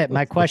totally get it.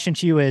 My question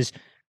to you is,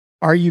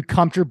 are you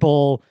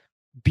comfortable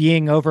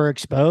being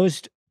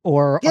overexposed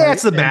or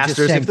it's the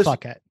Masters. Saying,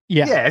 fuck it.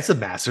 Yeah, it's the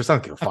Masters. I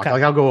don't give a fuck. Okay.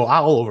 Like I'll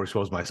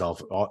overexpose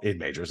myself in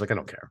majors. Like I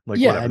don't care. Like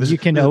whatever. And you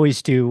can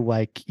always do,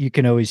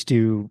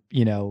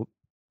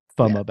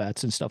 FOMO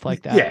bets and stuff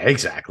like that. Yeah,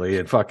 exactly.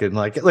 And fucking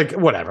like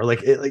whatever.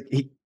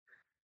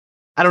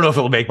 I don't know if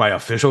it'll make my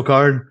official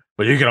card,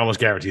 but you can almost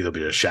guarantee there'll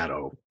be a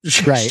shadow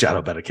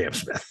bet of Cam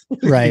Smith.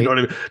 Right. You know what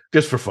I mean?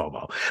 Just for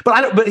FOMO.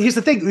 But here's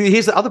the thing.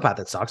 Here's the other part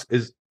that sucks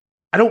is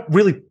I don't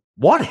really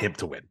want him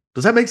to win.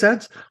 Does that make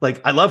sense?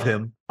 Like I love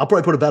him. I'll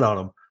probably put a bet on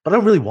him, but I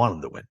don't really want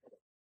him to win.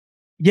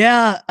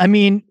 Yeah. I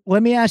mean,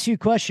 let me ask you a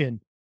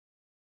question.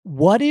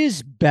 What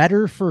is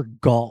better for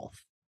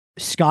golf?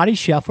 Scotty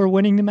Scheffler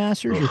winning the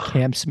Masters or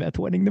Cam Smith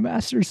winning the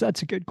Masters?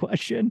 That's a good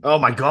question. Oh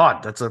my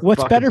God.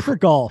 What's better for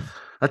golf?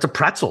 That's a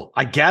pretzel,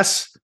 I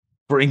guess,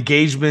 for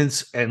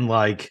engagements and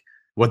like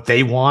what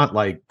they want,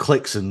 like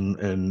clicks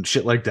and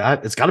shit like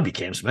that. It's got to be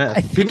Cam Smith.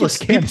 I think it's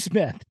Cam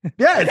Smith.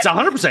 Yeah, it's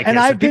 100% Cam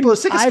Smith. People are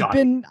sick of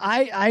Scotty.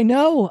 I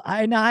know.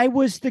 And I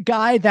was the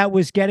guy that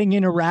was getting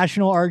in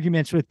irrational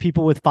arguments with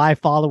people with 5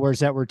 followers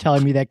that were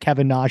telling me that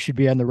Kevin Na should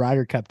be on the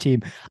Ryder Cup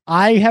team.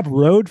 I have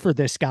rode for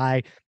this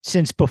guy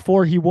since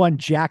before he won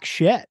jack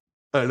shit.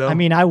 I know. I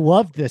mean, I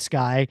loved this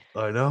guy.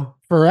 I know.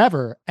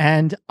 Forever.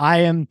 And I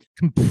am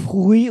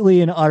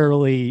completely and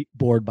utterly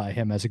bored by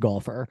him as a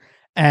golfer.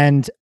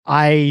 And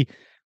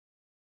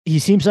he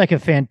seems like a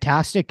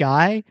fantastic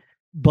guy,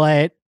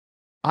 but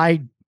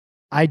I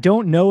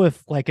don't know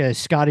if like a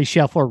Scotty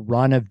Scheffler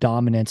run of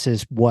dominance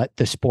is what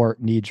the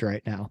sport needs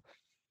right now.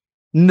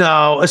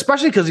 No,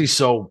 especially because he's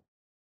so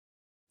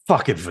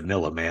fucking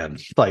vanilla, man.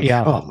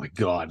 Oh my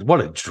God,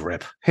 what a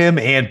drip. Him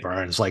and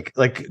Burns, like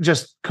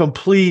just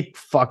complete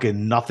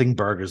fucking nothing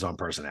burgers on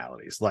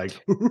personalities. Like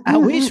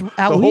at least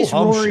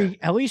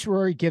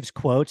Rory gives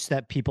quotes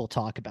that people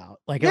talk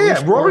about. Like at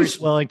least Rory's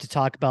willing to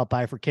talk about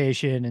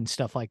bifurcation and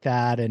stuff like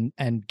that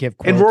and give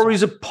quotes. And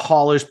Rory's a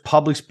polished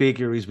public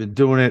speaker. He's been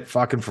doing it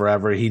fucking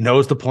forever. He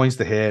knows the points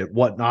to hit,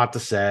 what not to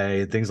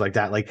say, and things like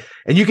that. Like,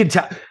 and you can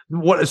tell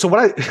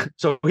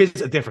so here's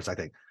the difference, I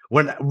think.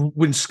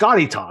 When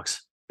Scotty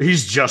talks,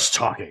 he's just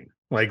talking.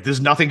 Like there's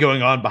nothing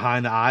going on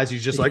behind the eyes.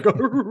 He's just like,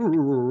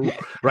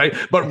 right.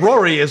 But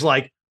Rory is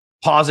like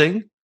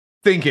pausing,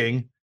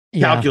 thinking,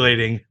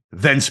 calculating,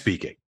 then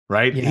speaking.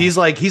 Right. Yeah. He's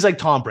like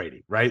Tom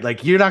Brady. Right.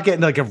 Like you're not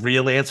getting like a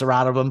real answer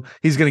out of him.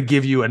 He's going to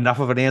give you enough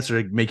of an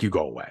answer to make you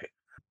go away.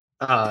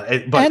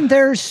 And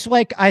there's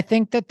like, I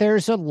think that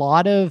there's a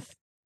lot of,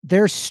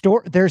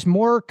 there's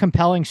more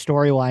compelling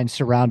storylines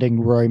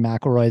surrounding Rory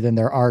McIlroy than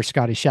there are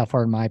Scotty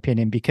Scheffler, in my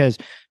opinion, because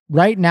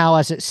right now,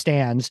 as it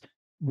stands,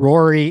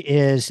 Rory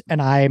is,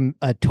 and I'm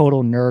a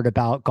total nerd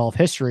about golf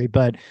history,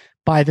 but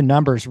by the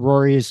numbers,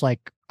 Rory is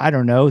like, I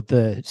don't know,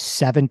 the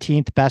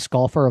 17th best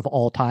golfer of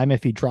all time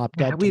if he dropped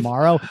dead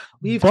tomorrow.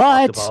 We've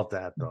talked about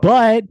that, though.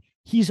 But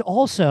he's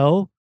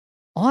also,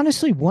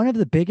 honestly, one of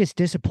the biggest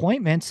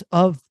disappointments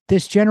of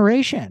this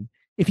generation.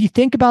 If you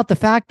think about the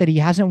fact that he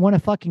hasn't won a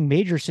fucking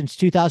major since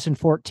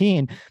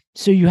 2014,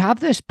 so you have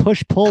this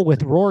push-pull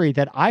with Rory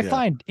that I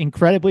find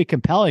incredibly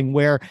compelling,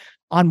 where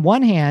on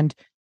one hand,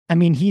 I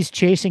mean, he's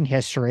chasing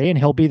history, and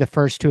he'll be the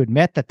first to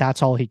admit that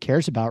that's all he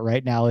cares about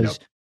right now is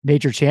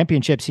major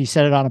championships. He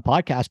said it on a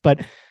podcast,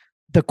 but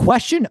the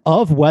question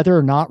of whether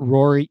or not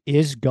Rory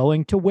is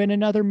going to win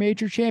another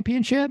major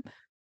championship,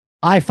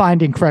 I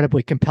find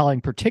incredibly compelling,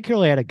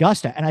 particularly at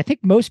Augusta. And I think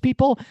most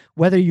people,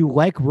 whether you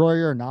like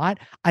Rory or not,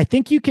 I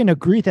think you can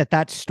agree that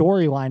that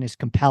storyline is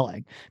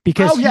compelling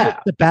because he is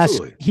the best.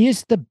 Absolutely. He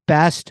is the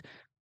best.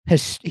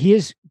 He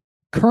is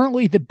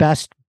currently the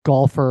best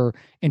golfer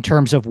in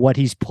terms of what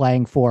he's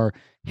playing for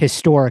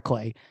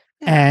historically.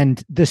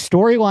 And the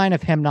storyline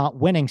of him not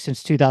winning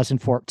since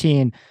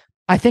 2014,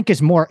 I think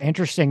is more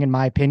interesting, in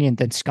my opinion,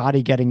 than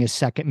Scotty getting his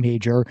second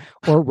major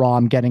or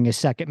Rahm getting his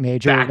second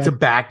major.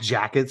 Back-to-back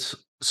jackets,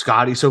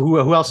 Scotty. So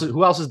who else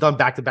has done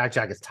back-to-back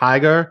jackets?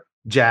 Tiger,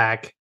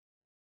 Jack.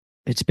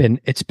 It's been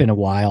a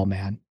while,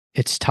 man.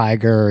 It's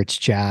Tiger, it's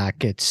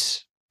Jack,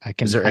 is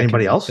there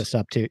anybody else? This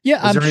up to?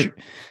 Yeah, I'm sure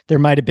there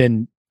might have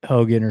been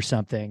Hogan or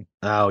something.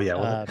 Oh yeah.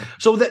 Well,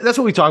 so that's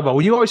what we talk about.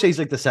 When you always say he's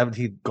like the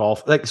 17th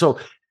golf, like, so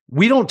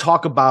we don't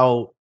talk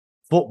about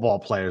football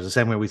players the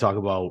same way we talk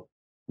about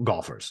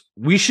golfers.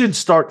 We should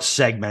start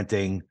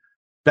segmenting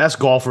best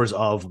golfers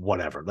of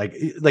whatever. Like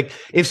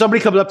if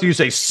somebody comes up to you and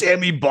say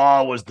Sammy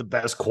Baugh was the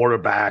best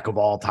quarterback of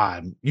all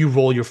time, you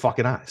roll your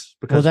fucking eyes.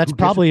 Because that's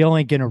probably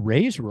only going to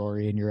raise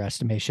Rory in your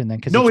estimation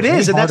then. No, it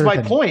is, and that's my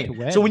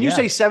point. So when you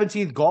say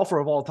 17th golfer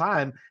of all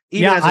time,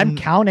 I'm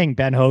counting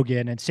Ben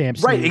Hogan and Sam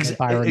Snead, right?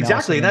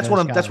 Exactly, and that's what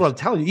I'm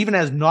telling you. Even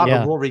as not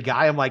a Rory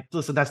guy, I'm like,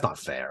 listen, that's not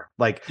fair.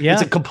 Like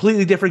it's a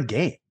completely different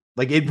game.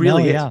 Like it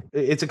really is. Yeah.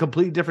 It's a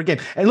completely different game.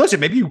 And listen,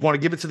 maybe you want to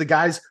give it to the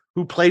guys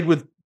who played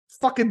with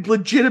fucking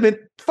legitimate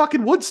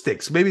fucking wood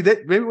sticks. Maybe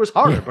it was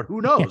harder, but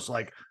who knows?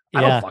 Like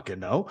I don't fucking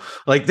know.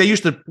 Like they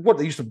used to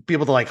be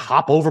able to like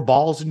hop over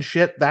balls and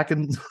shit back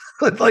in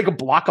like a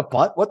block of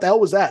putt. What the hell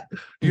was that?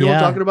 You know what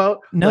I'm talking about?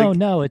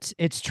 No,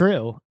 it's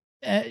true.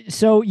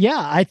 So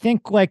yeah, I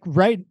think like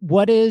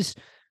what is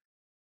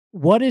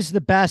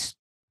the best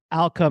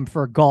outcome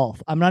for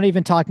golf? I'm not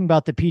even talking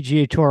about the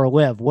PGA Tour or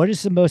Live. What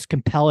is the most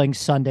compelling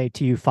Sunday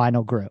to you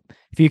final group?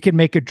 If you could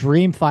make a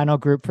dream final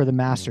group for the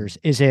Masters,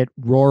 is it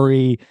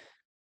Rory?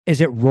 Is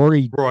it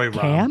Rory Cam?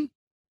 Rahm.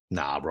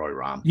 Nah, Rory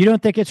Rahm. You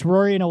don't think it's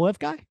Rory and a Live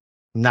guy?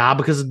 Nah,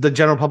 because the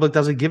general public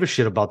doesn't give a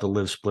shit about the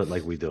Live split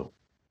like we do.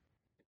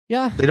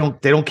 Yeah, they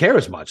don't care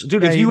as much,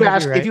 dude. If you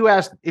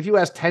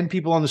ask 10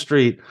 people on the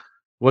street,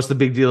 what's the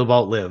big deal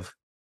about Live?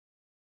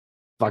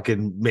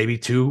 Fucking maybe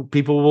 2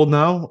 people will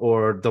know,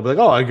 or they'll be like,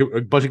 oh, a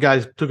bunch of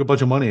guys took a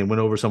bunch of money and went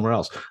over somewhere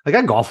else. Like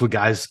I golf with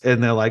guys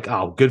and they're like,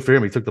 oh, good for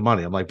him, he took the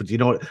money. I'm like, but you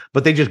know what?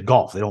 But they just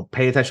golf. They don't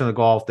pay attention to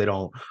golf. They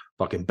don't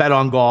fucking bet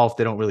on golf.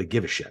 They don't really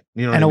give a shit.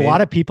 You know what I mean? A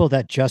lot of people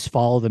that just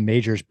follow the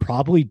majors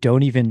probably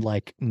don't even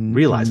like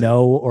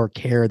know or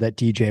care that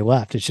DJ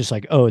left. It's just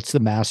like, oh, it's the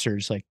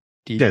Masters. Like,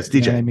 it's DJ.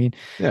 You know what I mean?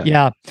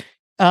 Yeah.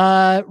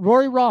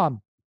 Rory Rahm.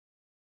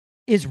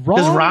 Is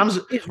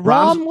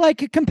Rahm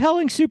like a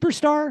compelling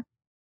superstar?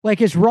 Like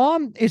is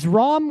Rahm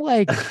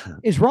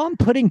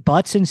putting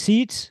butts in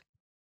seats?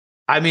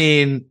 I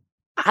mean,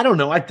 I don't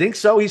know. I think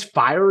so. He's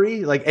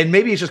fiery. Like, and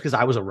maybe it's just because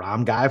I was a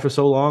Rahm guy for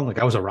so long. Like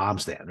I was a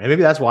Rahm stan. Maybe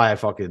that's why I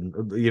fucking,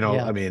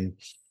 I mean.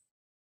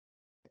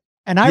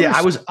 And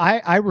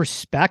I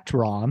respect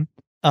Rahm.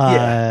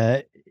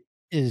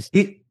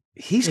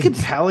 He's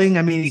compelling.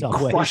 I mean,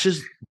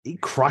 he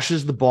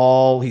crushes the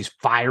ball. He's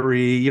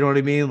fiery. You know what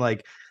I mean?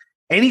 Like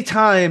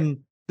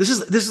anytime this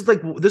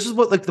is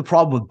what like the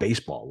problem with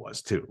baseball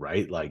was too,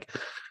 right? Like,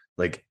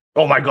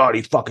 oh my God,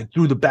 he fucking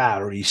threw the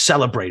bat or he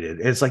celebrated.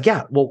 And it's like,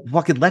 yeah, well,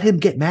 fucking let him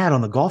get mad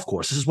on the golf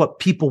course. This is what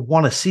people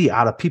want to see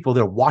out of people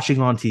they're watching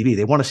on TV.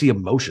 They want to see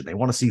emotion. They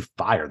want to see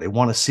fire. They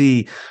want to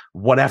see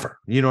whatever.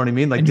 You know what I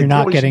mean? Like and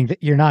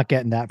you're not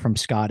getting that from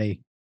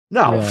Scotty.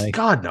 No, really.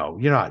 God, no,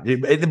 you're not.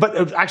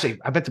 But actually,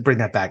 I meant to bring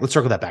that back. Let's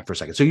circle that back for a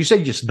second. So you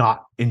said just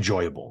not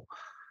enjoyable.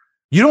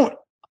 You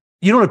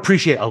don't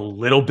appreciate a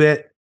little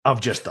bit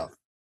of just a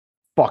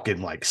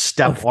fucking like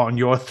step on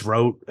your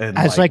throat and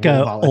as like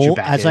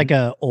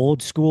a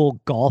old school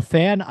golf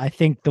fan. I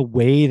think the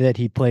way that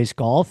he plays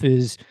golf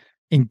is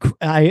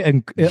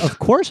of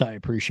course I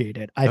appreciate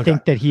it. I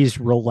think that he's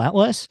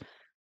relentless.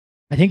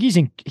 I think he's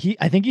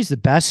the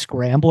best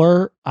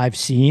scrambler I've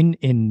seen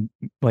in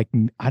like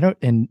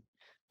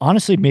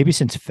honestly maybe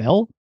since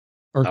Phil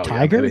or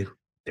Tiger.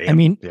 Yeah,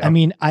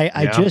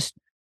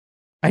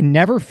 I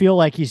never feel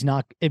like he's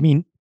not. I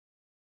mean,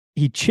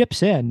 he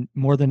chips in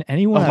more than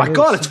anyone. Oh my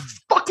God, it's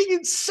fucking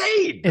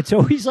insane. It's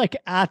always like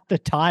at the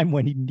time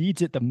when he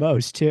needs it the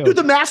most too. Dude,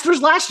 the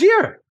Masters last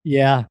year.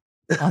 Yeah.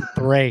 On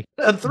 3.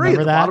 On 3.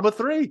 Remember at the bottom of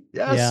 3.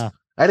 Yes. Yeah.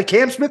 I had a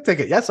Cam Smith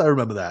ticket. Yes, I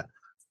remember that.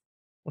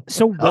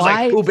 So I was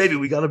like, oh baby,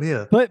 we got him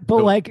here. But no,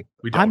 like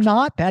I'm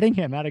not betting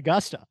him at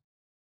Augusta.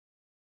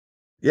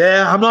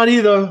 Yeah, I'm not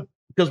either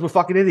because we're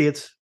fucking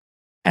idiots.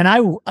 And I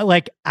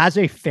like as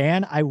a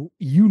fan,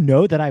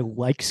 that I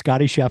like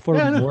Scotty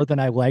Scheffler more than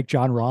I like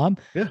Jon Rahm.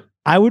 Yeah.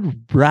 I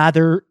would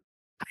rather,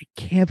 I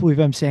can't believe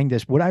I'm saying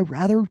this. Would I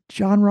rather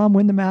Jon Rahm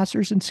win the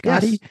Masters than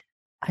Scotty? Yes.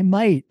 I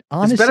might,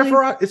 honestly.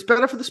 It's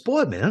better for the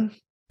sport, man.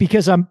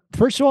 Because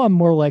first of all, I'm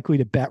more likely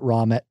to bet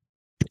Rahm at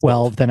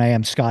 12 than I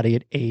am Scotty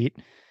at 8.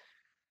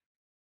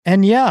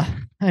 And yeah,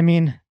 I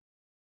mean,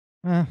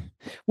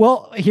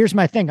 well, here's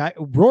my thing.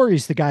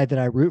 Rory's the guy that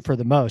I root for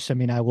the most. I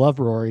mean, I love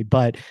Rory,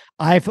 but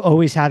I've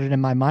always had it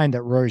in my mind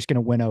that Rory's going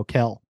to win Oak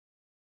Hill.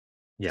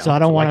 Yeah. So I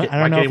don't want to. I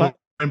don't know if I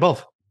win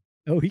both.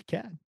 Oh, he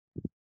can.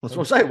 That's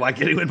what I'm saying. Why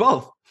can't he win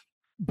both?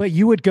 But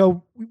you'd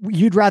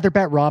rather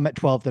bet Rahm at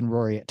 12 than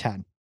Rory at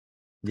 10.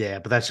 Yeah,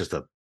 but that's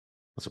a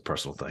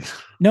personal thing.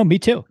 No, me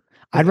too.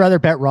 I'd rather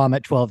bet Rahm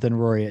at 12 than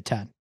Rory at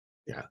 10.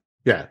 Yeah.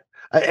 Yeah.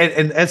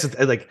 And that's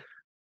like,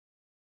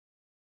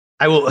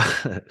 I will.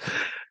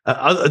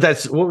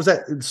 That's what was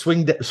that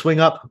swing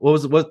up?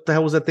 What the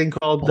hell was that thing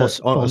called? Full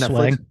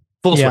swing.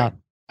 Full swing.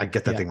 I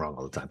get that thing wrong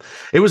all the time.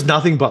 It was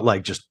nothing but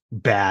like just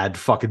bad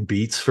fucking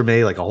beats for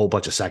me, like a whole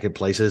bunch of second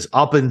places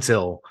up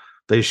until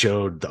they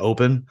showed the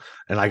Open,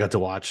 and I got to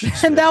watch.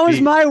 And that was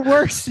my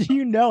worst.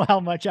 You know how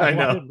much I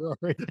know. wanted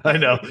Rory. I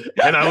know,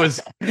 and I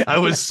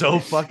was so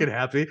fucking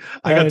happy.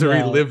 I got to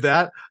relive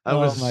that. I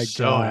was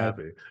so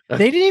happy.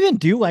 They didn't even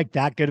do like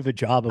that good of a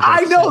job of.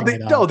 I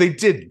know they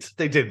didn't.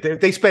 They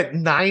did. They spent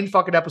 9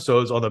 fucking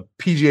episodes on the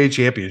PGA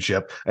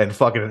Championship and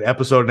fucking an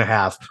episode and a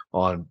half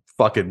on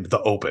fucking the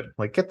Open.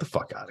 Like, get the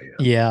fuck out of here.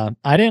 Yeah,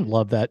 I didn't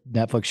love that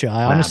Netflix show.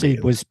 I honestly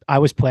was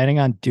planning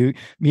on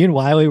me and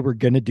Wiley were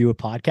going to do a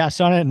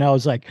podcast on it, and I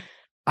was like,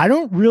 I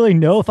don't really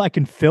know if I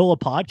can fill a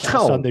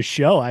podcast on this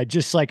show. I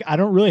just I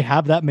don't really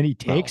have that many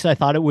takes. I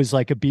thought it was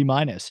like a B-.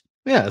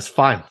 Yeah, it's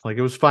fine. Like,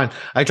 it was fine.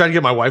 I tried to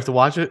get my wife to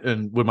watch it,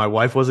 and when my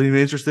wife wasn't even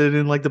interested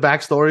in like the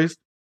backstories,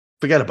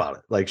 forget about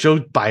it. Like,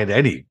 she'll buy into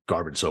any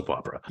garbage soap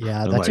opera.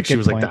 Yeah, that's a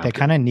good point. They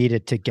kind of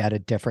needed to get a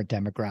different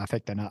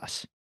demographic than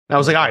us. I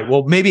was like, all right,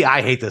 well, maybe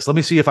I hate this. Let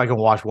me see if I can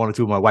watch 1 or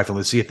 2 of my wife, and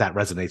let's see if that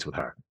resonates with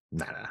her.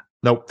 Nah.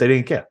 Nope, they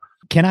didn't care.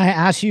 Can I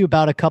ask you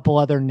about a couple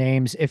other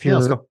names if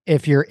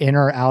you're in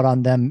or out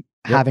on them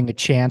having a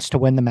chance to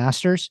win the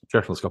Masters?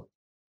 Sure, let's go.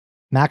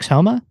 Max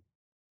Homa?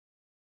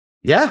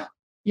 Yeah.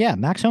 Yeah,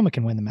 Max Homa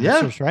can win the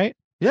Masters, right?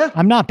 Yeah.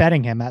 I'm not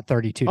betting him at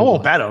 32. I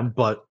won't bet him,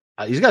 but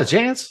he's got a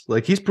chance.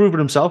 Like, he's proven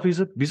himself.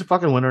 He's a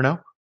fucking winner now.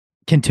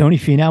 Can Tony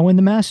Finau win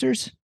the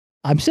Masters?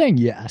 I'm saying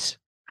yes.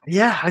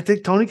 Yeah, I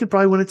think Tony could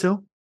probably win it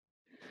too.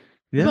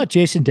 Yeah. What about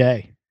Jason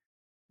Day?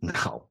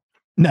 No.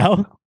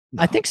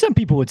 I think some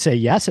people would say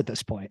yes at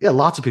this point. Yeah,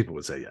 lots of people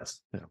would say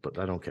yes. Yeah, but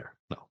I don't care.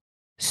 No.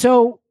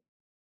 So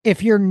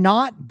if you're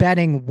not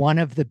betting one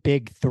of the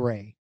big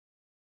 3,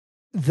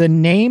 the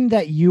name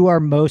that you are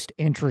most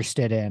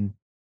interested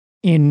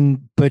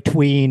in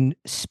between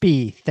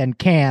Spieth and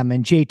Cam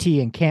and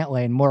JT and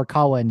Cantlay and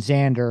Morikawa and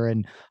Xander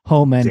and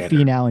Homa and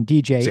Finau and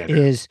DJ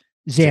is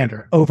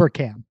Xander over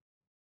Cam.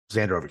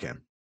 Xander over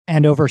Cam.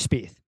 And over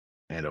Spieth.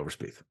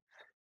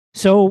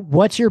 So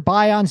what's your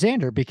buy on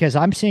Xander? Because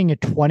I'm seeing a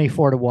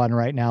 24-1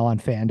 right now on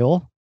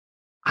FanDuel.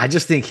 I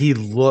just think he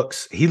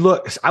looks,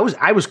 I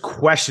was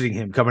questioning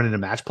him coming into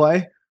match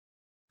play,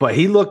 but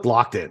he looked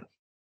locked in.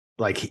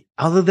 Like,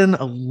 other than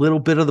a little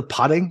bit of the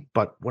putting,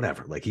 but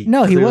whatever. Like, he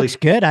looks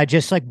good. I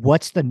just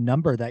what's the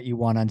number that you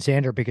want on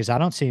Xander? Because I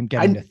don't see him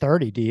getting to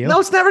 30. Do you? No,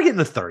 it's never getting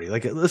to 30.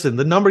 Like, listen,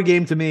 the number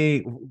game to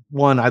me,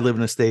 one, I live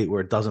in a state where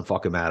it doesn't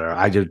fucking matter.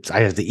 I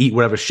have to eat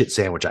whatever shit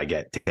sandwich I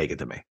get to take it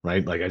to me,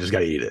 right? Like, I just got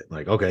to eat it.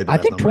 Like, okay. I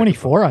think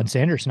 24 on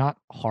Xander's not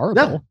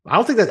horrible. No, I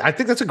don't think that. I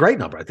think that's a great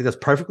number. I think that's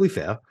perfectly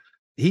fair.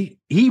 He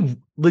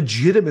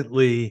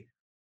legitimately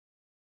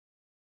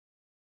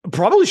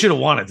probably should have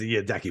won it the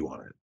year Decky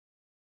won it.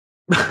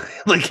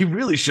 Like, he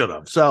really should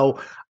have.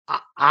 So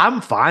I'm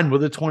fine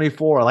with the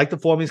 24. I like the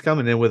form he's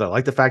coming in with. I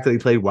like the fact that he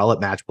played well at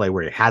match play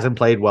where he hasn't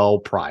played well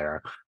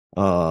prior.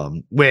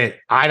 Went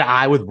eye to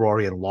eye with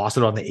Rory and lost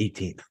it on the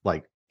 18th.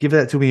 Like, give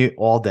that to me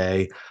all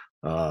day.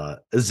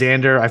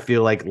 Xander, I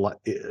feel like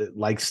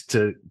likes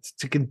to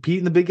compete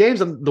in the big games,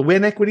 and the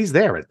win equity's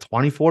there at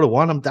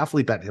 24-1. I'm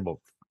definitely betting him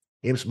over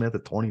Cam Smith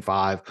at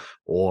 25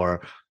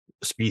 or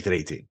Spieth at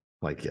 18.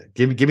 Like, yeah,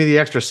 give me the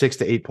extra 6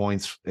 to 8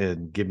 points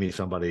and give me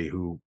somebody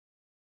who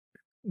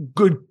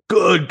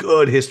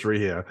good history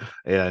here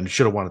and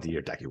should have won it the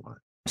year Decky won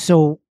it.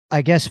 So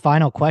I guess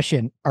final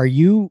question, are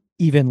you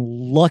even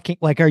looking,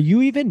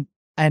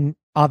 and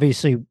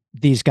obviously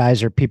these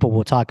guys are people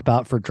we'll talk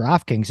about for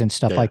DraftKings and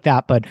stuff like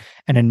that,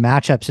 and in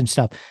matchups and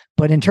stuff,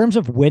 but in terms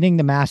of winning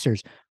the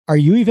Masters, are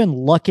you even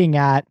looking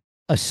at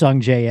a Sung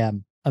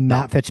JM, a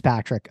Matt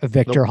Fitzpatrick, a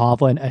Victor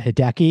Hovland, a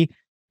Hideki,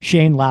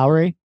 Shane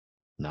Lowry?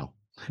 No.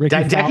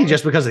 Decky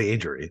just because of the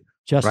injury.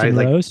 Justin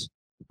Rose?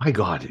 My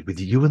God, with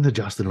you and the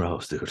Justin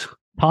Rose, dude.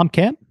 Tom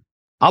Kim?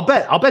 I'll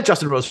bet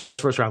Justin Rose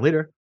first round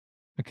leader.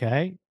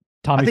 Okay.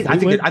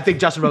 I think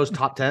Justin Rose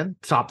top 10,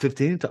 top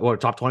 15, or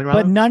top 20 round.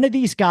 But none of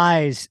these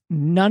guys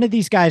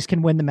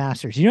can win the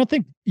Masters. You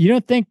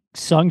don't think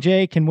Sung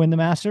Jae can win the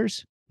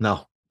Masters?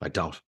 No, I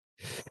don't.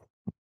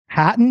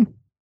 Hatton?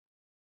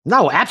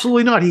 No,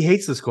 absolutely not. He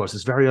hates this course.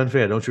 It's very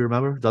unfair. Don't you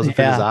remember? Doesn't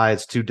fit his eye.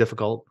 It's too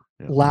difficult.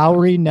 Yeah.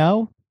 Lowry,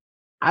 no.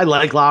 I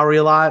like Lowry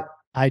a lot.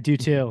 I do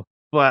too.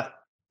 But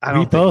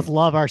we both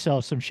love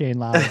ourselves some Shane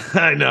Lowry.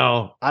 I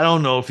know. I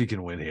don't know if he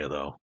can win here,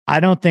 though. I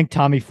don't think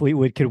Tommy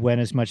Fleetwood could win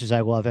as much as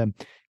I love him.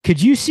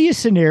 Could you see a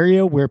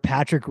scenario where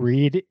Patrick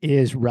Reed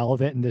is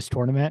relevant in this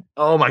tournament?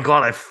 Oh my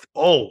God.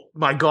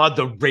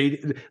 The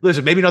rating.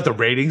 Listen, maybe not the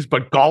ratings,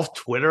 but golf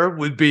Twitter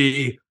would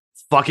be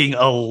fucking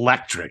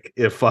electric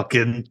if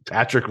fucking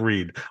Patrick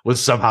Reed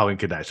was somehow in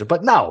connection.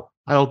 But no,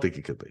 I don't think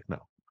he could be. No.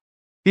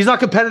 He's not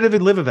competitive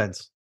in live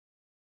events.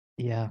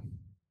 Yeah.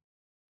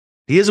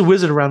 He is a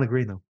wizard around the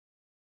green, though.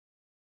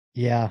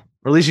 Yeah.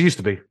 Or at least he used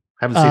to be.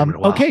 Haven't seen him in a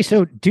while. Okay,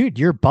 so dude,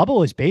 your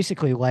bubble is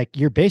basically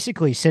you're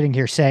basically sitting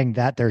here saying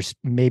that there's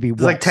maybe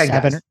like 10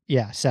 7 guys.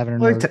 Yeah, 7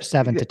 to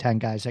 10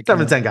 guys. 7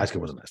 to 10 guys can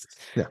win the Masters.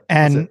 Yeah.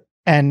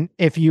 And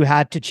if you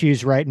had to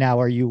choose right now,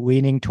 are you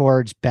leaning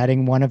towards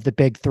betting one of the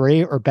big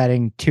 3 or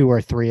betting 2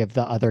 or 3 of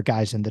the other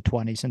guys in the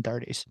 20s and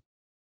 30s?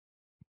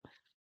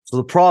 So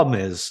the problem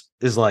is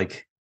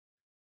like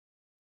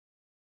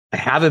I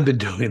haven't been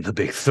doing the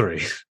big 3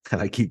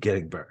 and I keep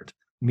getting burned.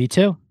 Me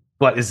too.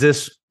 But is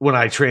this when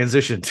I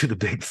transition to the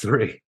big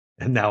three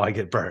and now I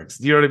get burned?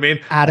 You know what I mean?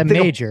 At a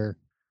major,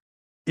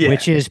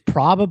 which is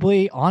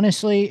probably,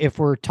 honestly, if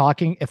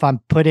I'm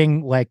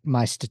putting like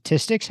my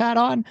statistics hat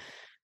on,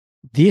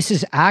 this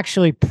is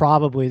actually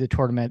probably the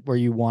tournament where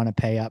you want to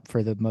pay up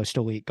for the most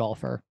elite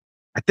golfer.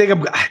 I think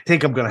I'm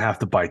going to have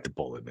to bite the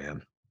bullet,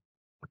 man.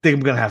 I think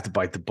I'm going to have to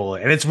bite the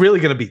bullet. And it's really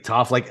going to be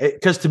tough. Like,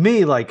 because to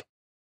me, like,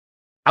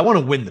 I want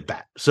to win the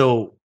bet.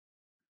 So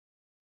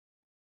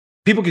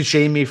people can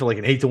shame me for like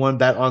an 8-1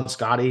 bet on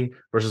Scotty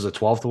versus a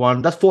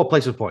 12-1. That's 4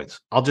 placement points.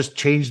 I'll just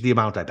change the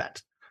amount I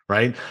bet.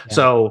 Right. Yeah.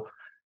 So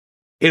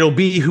it'll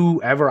be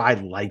whoever I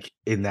like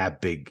in that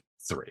big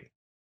three.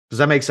 Does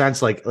that make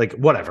sense? Like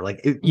whatever.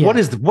 Like, what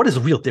is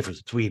the real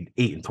difference between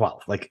 8 and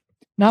 12? Like,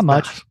 not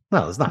much.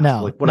 No, it's not.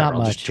 No, like, whatever.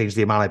 I'll just change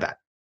the amount I bet.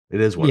 It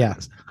is what it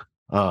is.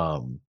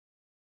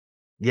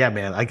 Yeah,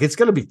 man. Like, it's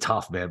gonna be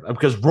tough, man.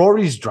 Because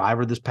Rory's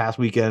driver this past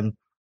weekend,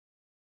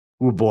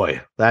 oh boy,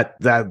 that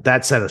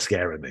set a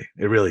scare in me.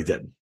 It really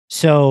did.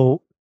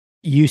 So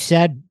you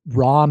said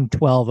Rahm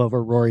 12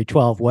 over Rory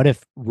 12. What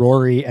if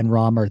Rory and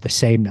Rahm are the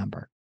same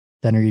number?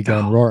 Then are you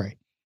going Rory?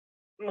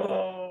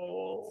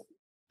 Oh.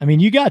 I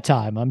mean, you got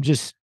time. I'm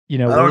just, I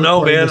don't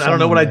know, man. I don't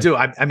know what I do.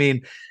 I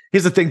mean,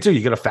 here's the thing too.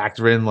 You got to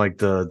factor in like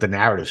the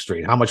narrative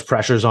stream. How much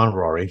pressure is on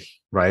Rory,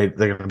 right?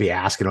 They're going to be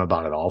asking him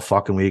about it all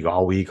fucking week,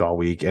 all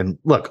week. And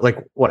look, like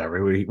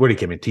whatever. What he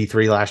came in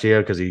T3 last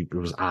year because he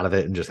was out of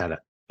it and just had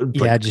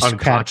just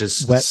unconscious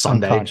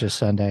Sunday. Unconscious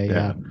Sunday.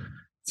 Yeah.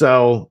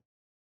 So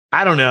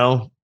I don't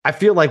know. I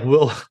feel like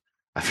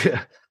I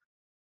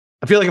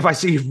feel like if I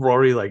see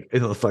Rory like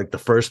in the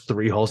first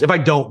 3 holes, if I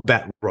don't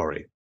bet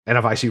Rory, and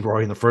if I see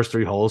Rory in the first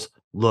 3 holes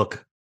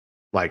look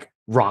like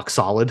rock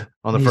solid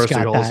on the first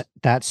 3 holes,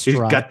 he's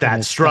got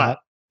that strut,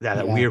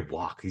 that weird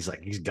walk. He's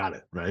got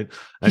it, right?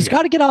 He's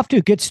got to get off to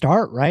a good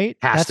start, right?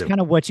 That's kind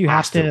of what you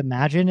have to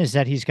imagine, is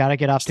that he's got to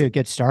get off to a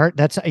good start.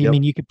 That's, I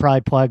mean, you could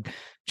probably plug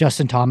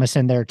Justin Thomas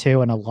in there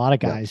too, and a lot of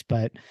guys,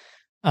 but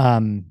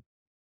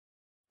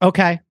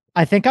okay.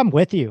 I think I'm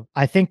with you.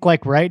 I think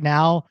like right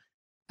now,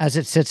 as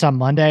it sits on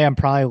Monday, I'm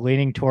probably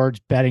leaning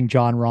towards betting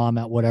Jon Rahm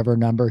at whatever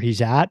number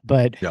he's at,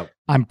 but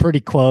I'm pretty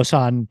close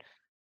on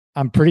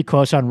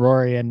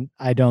Rory, and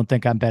I don't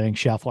think I'm betting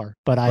Scheffler,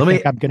 but I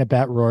think I'm going to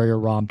bet Rory or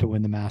Rahm to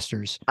win the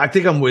Masters. I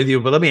think I'm with you,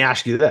 but let me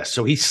ask you this.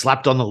 So he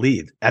slept on the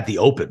lead at the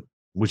Open,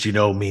 which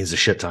means a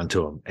shit ton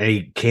to him. And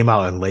he came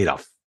out and laid a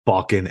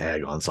fucking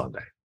egg on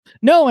Sunday.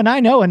 No, and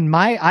I know, and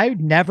I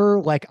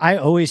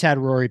always had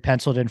Rory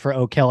penciled in for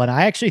Oak Hill, and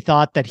I actually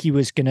thought that he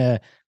was going to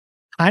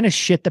kind of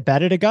shit the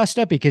bed at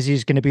Augusta because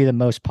he's going to be the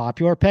most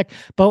popular pick.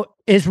 But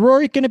is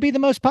Rory going to be the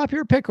most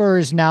popular pick, or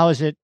is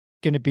it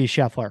going to be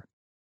Scheffler?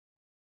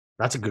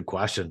 That's a good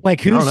question. Like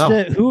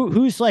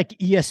who's like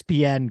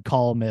ESPN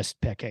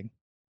columnist picking?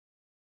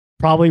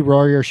 Probably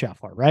Rory or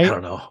Scheffler, right? I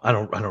don't know. I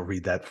don't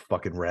read that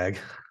fucking rag.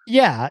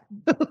 Yeah,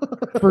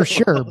 for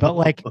sure. But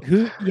like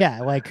who's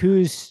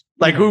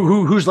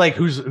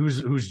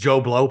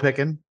Joe Blow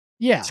picking?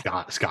 Yeah,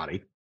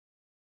 Scotty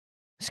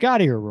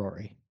or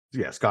Rory.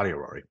 Yeah, Scotty or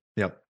Rory.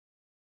 Yep.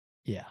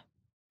 Yeah.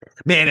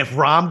 Man, if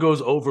Rahm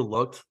goes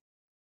overlooked,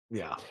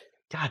 yeah.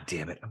 God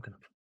damn it. I'm gonna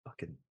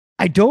fucking.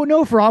 I don't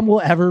know if Rahm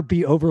will ever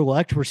be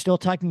overlooked. We're still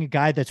talking a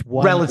guy that's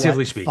won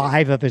relatively speaking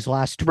 5 of his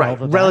last 12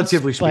 events.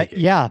 Relatively speaking. But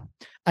yeah,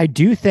 I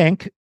do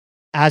think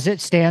as it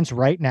stands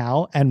right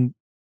now, and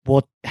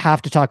we'll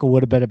have to talk a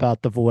little bit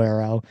about the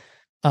Valero,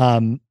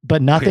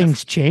 but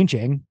nothing's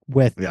changing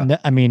with,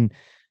 I mean,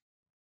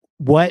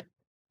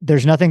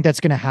 there's nothing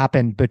that's going to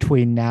happen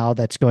between now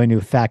that's going to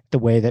affect the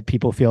way that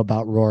people feel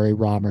about Rory,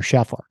 Rahm, or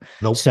Scheffler.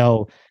 Nope.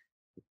 So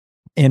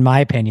in my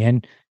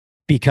opinion,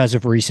 because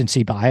of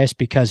recency bias,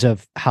 because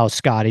of how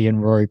Scotty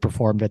and Rory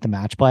performed at the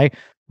match play,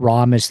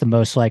 Rahm is the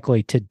most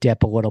likely to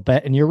dip a little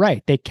bit. And you're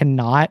right. They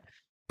cannot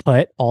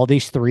put all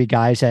these 3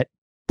 guys at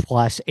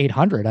plus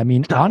 800. I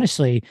mean,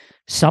 honestly,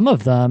 some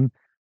of them,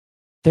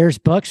 there's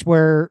books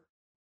where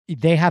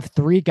they have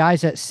 3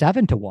 guys at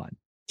 7-1.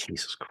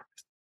 Jesus Christ.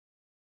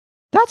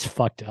 That's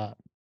fucked up.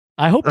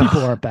 I hope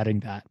people aren't betting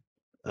that.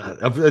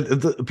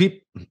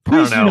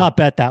 Please do not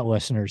bet that,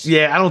 listeners.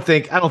 Yeah, I don't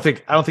think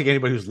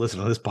anybody who's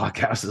listening to this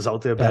podcast is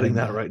out there betting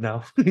that right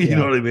now. You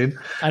know what I mean?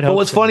 But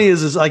what's funny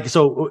is like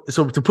so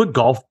to put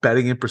golf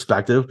betting in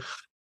perspective,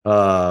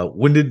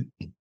 when did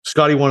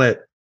Scotty won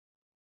it?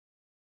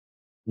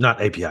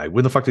 Not API.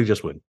 When the fuck did he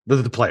just win?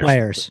 The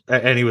players.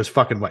 And he was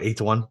fucking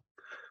 8-1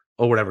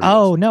 or whatever.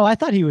 Oh no, I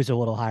thought he was a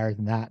little higher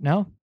than that.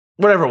 No.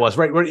 Whatever it was,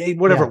 right?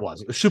 Whatever it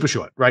was super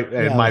short, right?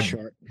 And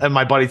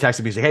my buddy texted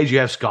me, he's like, "Hey, did you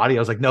have Scotty?" I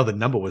was like, "No, the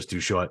number was too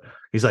short."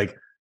 He's like,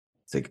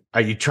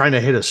 "Are you trying to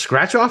hit a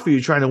scratch off, or are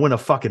you trying to win a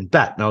fucking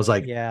bet?" And I was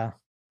like, "Yeah,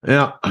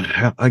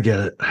 I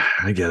get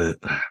it.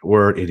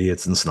 We're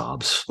idiots and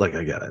snobs. Like,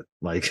 I get it.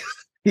 Like,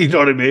 you know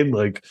what I mean?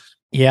 Like,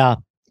 yeah."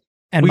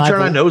 And we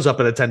turn our nose up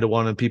at a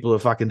 10-1, and people are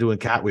fucking doing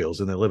cartwheels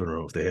in their living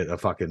room if they hit a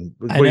fucking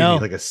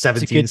like a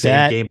 17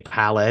 game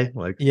parlay.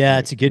 Like,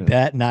 it's a good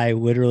bet. And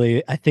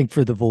I think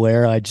for the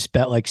Valero, I just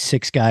bet like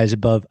 6 guys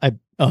above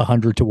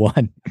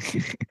 100-1.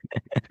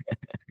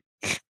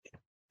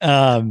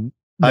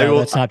 No,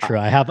 that's not true.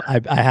 I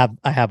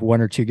have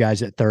one or two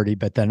guys at 30,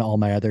 but then all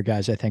my other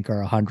guys I think are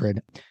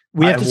 100.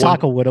 We have to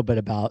talk a little bit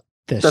about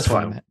this. That's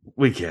tournament. fine.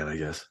 We can, I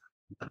guess.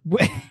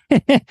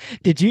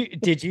 Did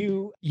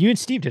you and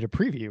Steve did a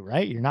preview,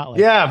 right? You're not like,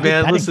 yeah,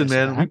 man. Listen,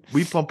 man,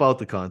 we pump out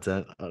the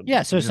content.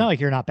 Yeah, so it's not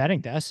like you're not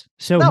betting this.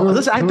 So no,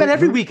 listen, I bet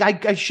every week.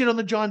 I shit on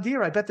the John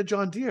Deere. I bet the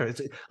John Deere.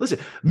 Listen,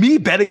 me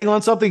betting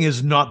on something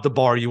is not the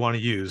bar you want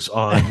to use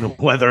on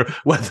whether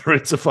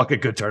it's a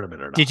fucking good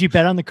tournament or not. Did you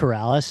bet on the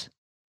Corrales?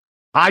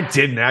 I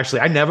didn't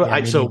actually. I never. Yeah,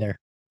 neither.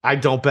 I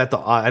don't bet the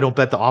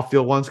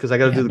off-field ones because I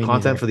got to do the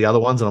content for the other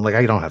ones, and I'm like,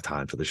 I don't have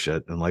time for this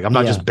shit. And like, I'm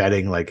not just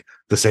betting like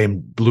the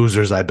same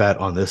losers I bet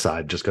on this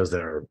side just because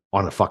they're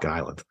on a fucking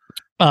island.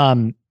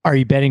 Are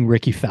you betting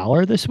Ricky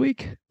Fowler this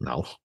week?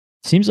 No.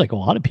 Seems like a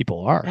lot of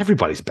people are.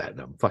 Everybody's betting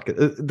him. Fuck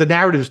it. The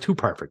narrative is too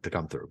perfect to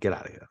come through. Get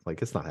out of here.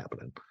 Like, it's not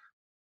happening.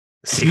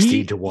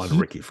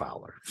 16-1 Ricky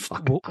Fowler.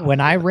 Fuck.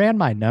 When I ran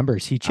my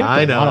numbers, he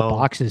checked a lot of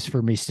boxes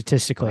for me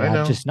statistically.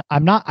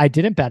 I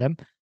didn't bet him.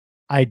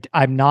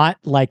 I'm not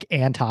like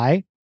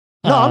anti.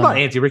 No, I'm not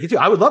anti Ricky too.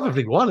 I would love if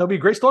he won. That'd be a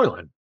great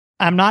storyline.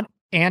 I'm not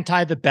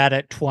anti the bet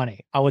at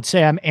 20. I would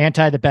say I'm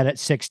anti the bet at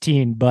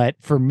 16, but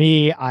for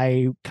me,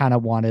 I kind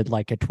of wanted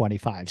like a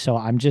 25. So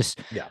I'm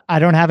just, I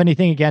don't have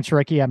anything against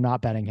Ricky. I'm not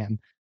betting him.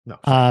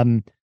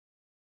 No.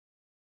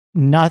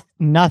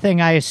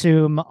 Nothing I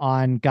assume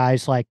on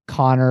guys like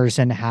Connors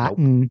and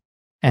Hatton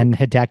and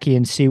Hideki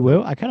and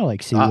Siwoo. I kind of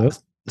like Siwoo.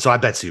 So I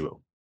bet Siwoo,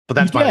 but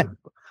that's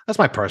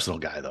my personal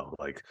guy though.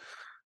 Like,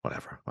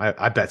 whatever.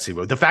 I bet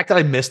Siwoo. The fact that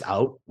I missed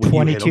out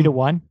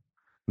 22-1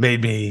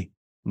 made me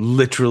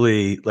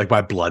literally like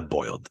my blood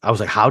boiled. I was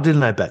like, how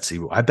didn't I bet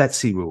Siwoo? I bet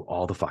Siwoo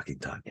all the fucking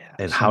time. Yeah.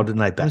 And how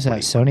didn't I bet? Was that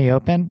Sony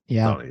Open?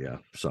 Yeah.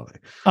 Sony.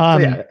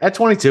 So at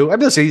 22, I'm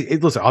gonna say,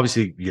 listen,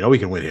 obviously, he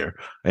can win here,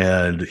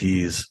 and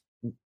he's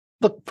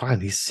fine.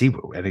 He's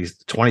Siwoo, and he's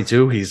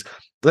 22.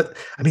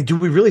 Do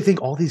we really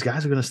think all these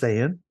guys are going to stay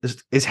in?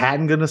 Is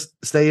Hatton going to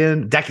stay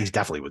in? Decky's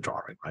definitely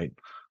withdrawing, right?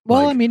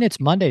 Well, it's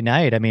Monday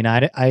night.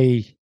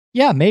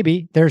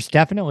 Maybe there's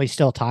definitely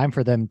still time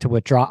for them to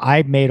withdraw.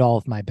 I made all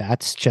of my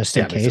bets just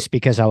in case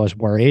because I was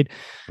worried.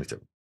 Me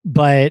too.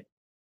 But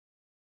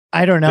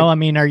I don't know.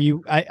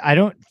 I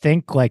don't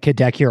think like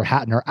Hideki or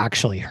Hatton are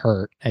actually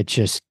hurt. It's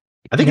just,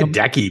 I think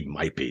Hideki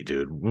might be,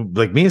 dude.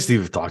 Like me and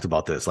Steve have talked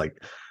about this.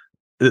 Like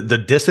the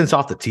distance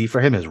off the tee for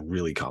him has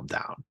really come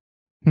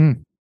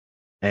down.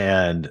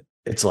 And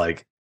it's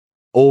like,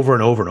 over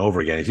and over and over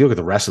again. If you look at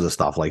the rest of the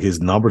stuff, like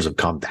his numbers have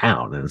come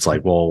down, and it's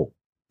like, well,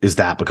 is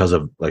that because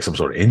of like some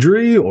sort of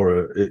injury,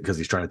 or because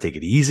he's trying to take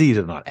it easy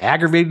to not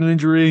aggravate an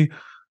injury?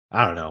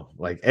 I don't know.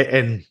 Like,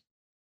 and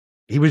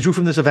he withdrew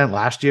from this event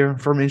last year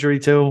from injury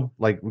too.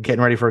 Like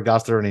getting ready for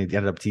Augusta, and he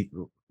ended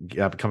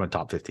up becoming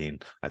top 15,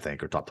 I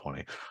think, or top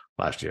 20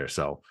 last year.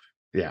 So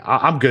yeah,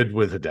 I'm good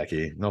with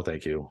Hideki. No,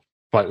 thank you.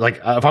 But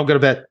like, if I'm gonna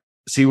bet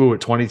Siwoo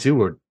at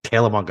 22 or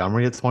Taylor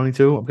Montgomery at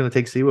 22, I'm gonna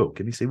take Siwoo.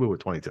 Give me Siwoo at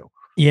 22.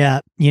 Yeah.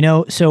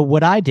 So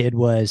what I did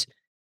was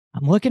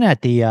I'm looking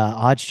at the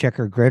odds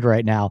checker grid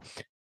right now,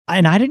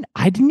 and I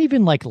didn't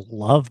even like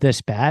love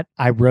this bet.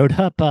 I wrote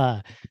up,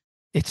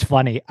 it's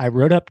funny. I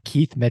wrote up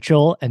Keith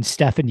Mitchell and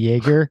Stefan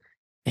Jaeger.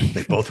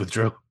 They both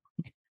withdrew.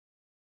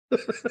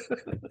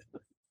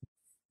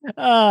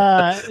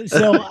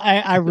 So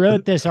I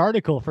wrote this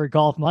article for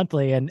Golf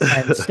Monthly, and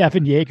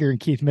Stefan Jaeger and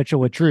Keith Mitchell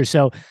withdrew.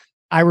 So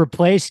I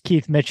replaced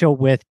Keith Mitchell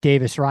with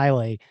Davis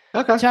Riley.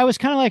 Okay. So I was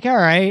kind of like, all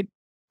right.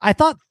 I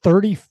thought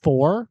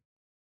 34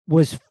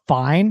 was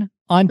fine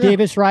on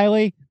Davis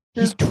Riley.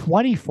 He's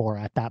 24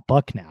 at that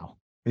book now.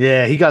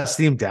 Yeah, he got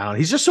steamed down.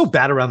 He's just so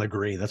bad around the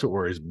green. That's what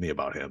worries me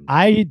about him.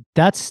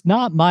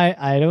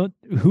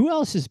 Who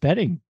else is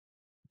betting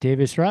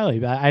Davis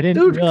Riley? I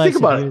didn't realize. Think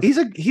about it.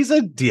 He's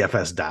a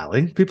DFS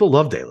darling. People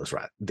love Davis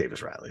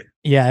Riley.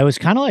 Yeah, it was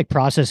kind of like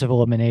process of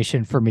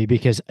elimination for me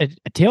because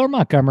Taylor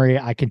Montgomery,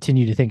 I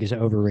continue to think is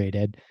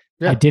overrated.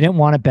 Yeah. I didn't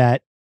want to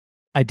bet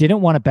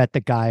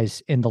the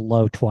guys in the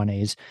low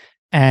 20s.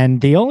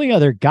 And the only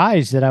other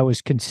guys that I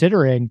was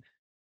considering,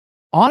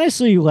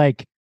 honestly,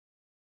 like,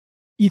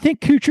 you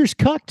think Kuchar's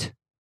cooked?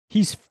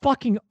 He's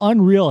fucking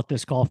unreal at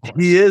this golf course.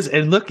 He is.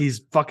 And look,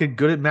 he's fucking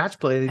good at match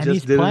play. And he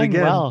just did it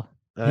again. Well.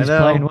 He's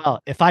playing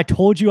well. If I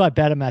told you I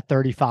bet him at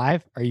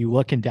 35, are you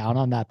looking down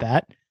on that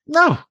bet?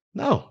 No.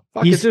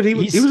 Fuck it, dude. He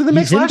was in the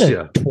mix last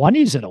year.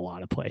 20s in a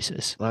lot of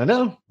places. I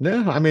know.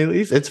 Yeah.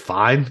 It's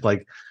fine.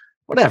 Like,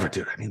 whatever,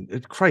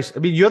 dude. Christ.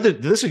 You're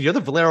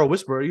the Valero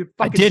whisperer.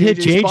 I did hit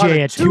JJ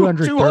at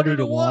 230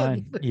 to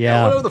 1.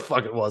 Yeah. Whatever the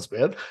fuck it was,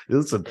 man.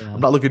 Listen,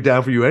 I'm not looking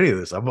down for you any of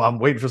this. I'm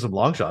waiting for some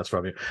long shots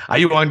from you. Are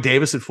you on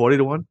Davis at 40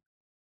 to 1?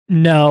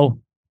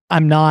 No,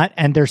 I'm not.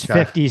 And there's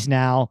 50s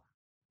now.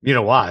 You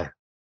know why?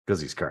 Because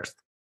he's cursed.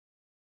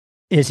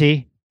 Is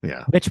he?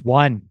 Yeah. Which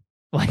one?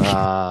 Like,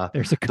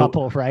 there's a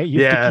couple, right?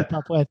 You have to keep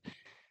up with.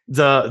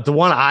 The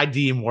one I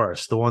deem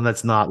worse, the one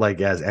that's not like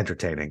as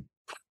entertaining.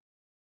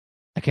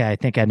 Okay, I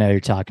think I know who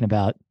you're talking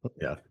about.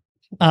 Yeah.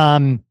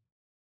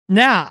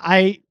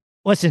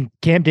 Listen,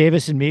 Cam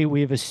Davis and me,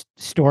 we have a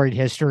storied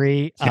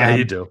history. Yeah,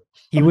 you do.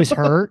 He was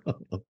hurt.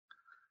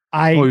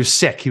 He was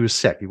sick. He was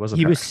sick. He wasn't.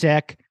 He was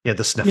sick. Yeah,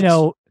 the sniffles. You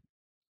know,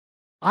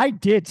 I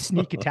did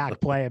sneak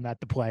attack play him at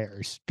the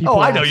Players. People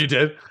I know you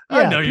did.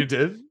 I know you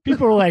did.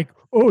 People were like,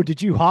 "Oh,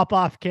 did you hop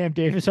off Cam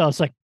Davis?" I was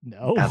like,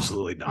 "No,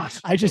 absolutely not."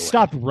 I just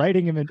stopped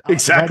writing him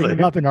writing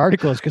him up in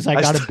articles because I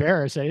got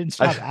embarrassed. I didn't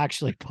stop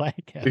actually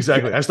playing him.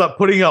 Exactly. I stopped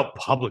putting out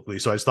publicly,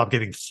 so I stopped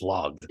getting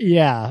flogged.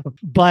 Yeah,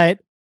 but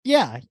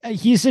yeah,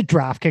 he's a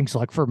DraftKings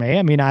look for me.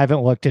 I mean, I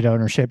haven't looked at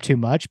ownership too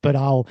much, but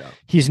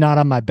he's not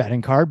on my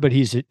betting card, but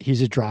he's a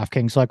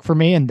DraftKings look for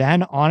me. And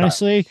then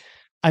honestly,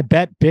 I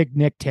bet Big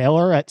Nick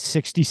Taylor at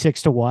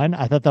 66-1.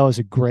 I thought that was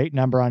a great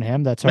number on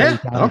him. That's already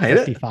down to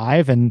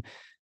 55. And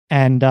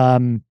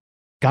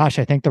gosh,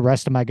 I think the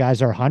rest of my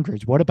guys are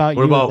hundreds. What about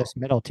you in this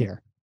middle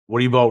tier? What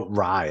do you about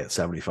Rye at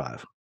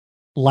 75?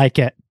 Like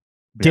it.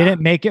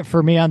 Didn't make it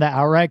for me on the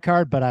outright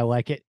card, but I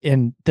like it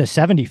in the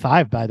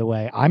 75. By the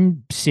way,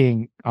 I'm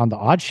seeing on the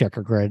odd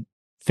checker grid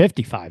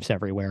 55s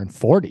everywhere and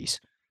 40s.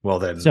 Well,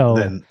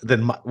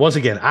 then once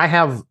again,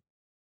 I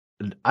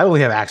only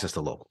have access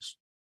to locals,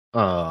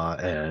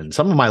 and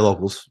some of my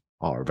locals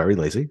are very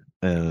lazy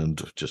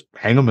and just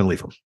hang them and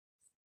leave them.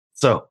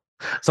 So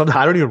sometimes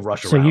I don't even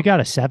rush around. So you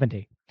got a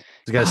 70.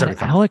 God,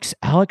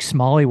 Alex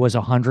Smalley was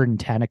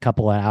 110 a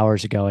couple of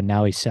hours ago, and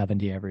now he's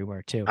 70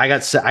 everywhere too. I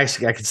can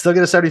still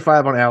get a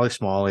 75 on Alex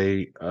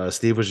Smalley.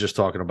 Steve was just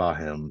talking about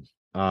him.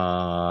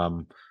 I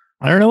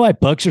don't know why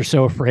books are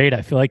so afraid.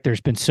 I feel like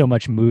there's been so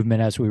much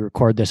movement as we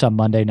record this on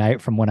Monday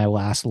night from when I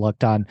last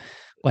looked on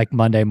like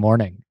Monday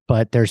morning,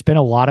 but there's been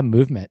a lot of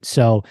movement.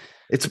 So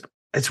it's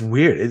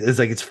weird. It's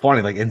like, it's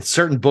funny. Like, in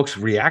certain books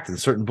react and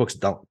certain books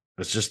don't.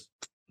 It's just,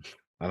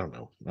 I don't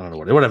know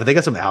whatever. They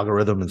got some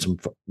algorithm and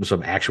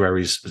some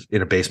actuaries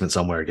in a basement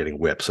somewhere getting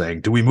whipped saying,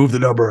 do we move the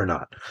number or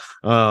not?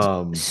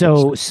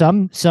 So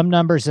some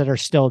numbers that are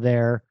still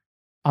there,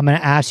 I'm going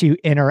to ask you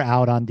in or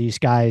out on these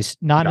guys,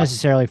 not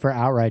necessarily for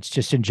outrights,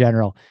 just in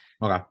general.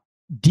 Okay.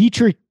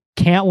 Dietrich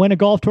can't win a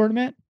golf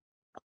tournament.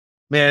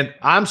 Man,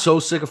 I'm so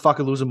sick of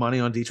fucking losing money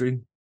on Dietrich.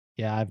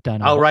 Yeah, I've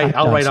done. Outright,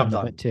 I'm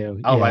done too.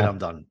 Outright, I'm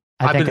done.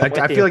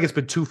 I feel like it's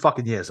been 2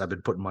 fucking years I've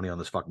been putting money on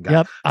this fucking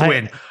guy to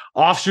win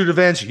offshoot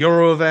events,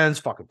 Euro events,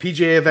 fucking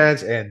PGA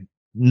events, and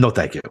no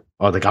thank you.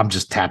 Or like, I'm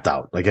just tapped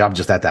out. Like, I'm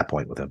just at that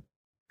point with him.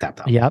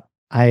 Tapped out. Yep.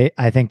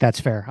 I think that's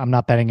fair. I'm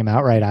not betting him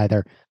outright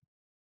either.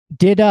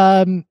 Did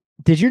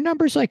your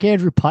numbers like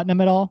Andrew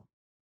Putnam at all?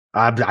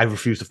 I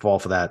refuse to fall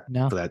for that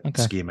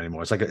scheme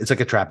anymore. It's like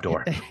a trap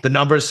door. The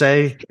numbers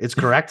say it's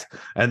correct,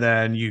 and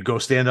then you go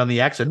stand on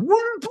the X and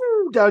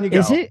down you go.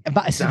 Is it?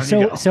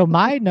 So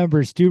my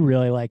numbers do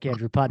really like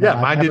Andrew Putnam.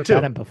 Yeah, mine did too.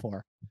 Bet him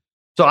before.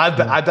 So I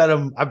bet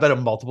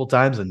him multiple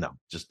times, and no,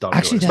 just don't.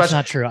 Actually, that's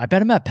not true. I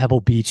bet him at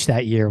Pebble Beach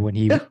that year when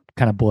he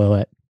kind of blew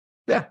it.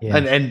 Yeah.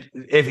 And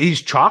if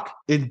he's chalk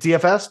in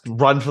DFS,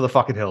 run for the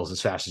fucking hills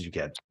as fast as you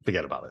can.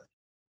 Forget about it.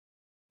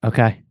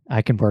 Okay,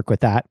 I can work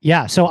with that.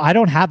 Yeah, so I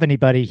don't have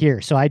anybody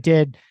here. So I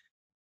did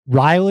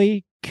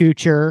Riley,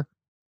 Kuchar,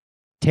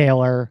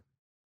 Taylor,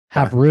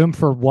 have room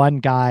for one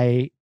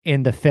guy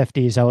in the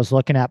 50s. I was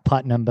looking at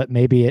Putnam, but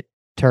maybe it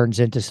turns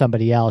into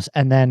somebody else.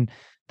 And then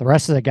the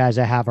rest of the guys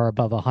I have are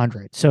above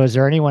 100. So is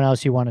there anyone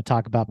else you want to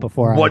talk about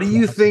before? What do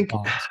you think?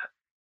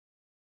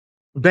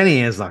 Benny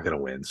Ann's not going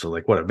to win. So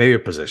like, what? Maybe a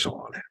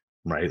positional on him,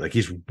 right? Like,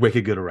 he's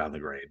wicked good around the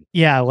grade.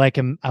 Yeah, I like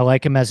him. I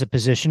like him as a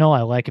positional.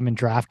 I like him in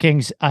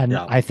DraftKings, and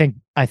I think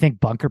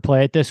bunker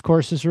play at this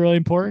course is really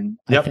important.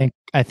 Yep.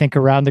 I think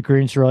around the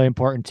green is really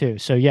important too.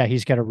 So yeah,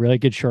 he's got a really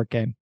good short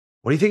game.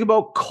 What do you think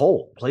about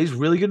Cole? Plays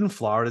really good in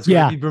Florida. It's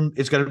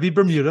going to be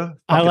Bermuda.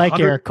 I like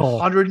Eric Cole.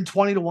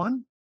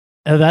 120-1.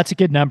 Oh, that's a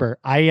good number.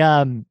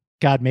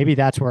 God, maybe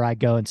that's where I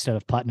go instead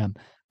of Putnam.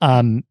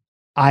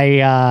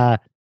 I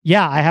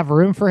have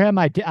room for him.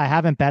 I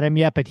haven't bet him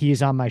yet, but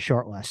he's on my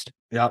short list.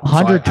 Yeah.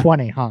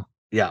 120, huh?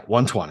 Yeah,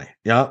 120.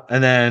 Yeah.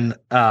 And then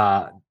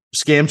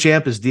Scam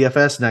Champ is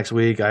DFS next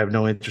week. I have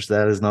no interest in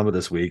that his number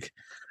this week.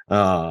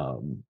 I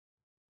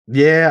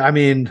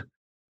mean,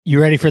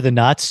 you ready for the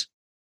nuts?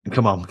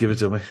 Come on, give it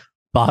to me.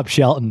 Bob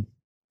Shelton.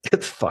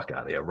 Get the fuck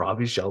out of here.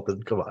 Robbie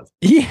Shelton. Come on.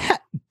 Yeah,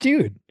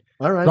 dude.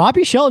 All right.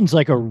 Robbie Shelton's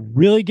like a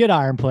really good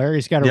iron player.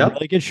 He's got a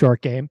really good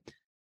short game.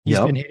 He's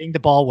been hitting the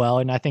ball well,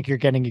 and I think you're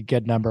getting a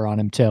good number on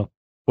him too.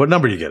 What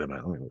number do you get him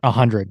at?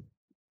 100.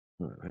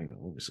 All right, hang on,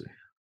 let me see.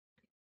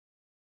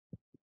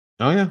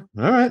 Oh yeah,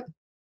 all right.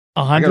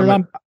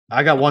 100.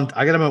 I got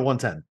him at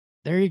 110.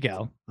 There you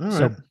go. All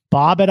so right.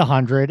 Bob at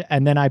 100,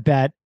 and then I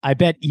bet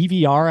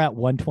EVR at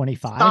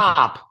 125.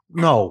 Stop.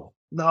 No,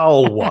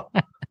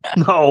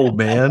 no,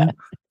 man.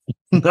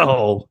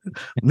 No,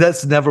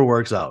 that's never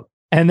works out.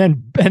 And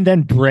then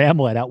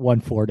Bramlett at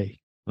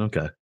 140.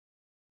 Okay.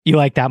 You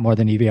like that more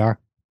than EVR?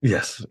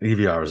 Yes.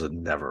 EVR is a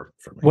never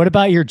for me. What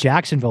about your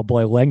Jacksonville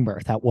boy,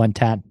 Lingmerth at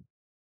 110?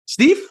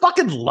 Steve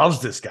fucking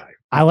loves this guy.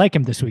 I like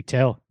him this week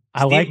too.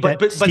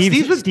 But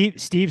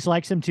Steve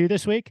likes him too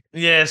this week.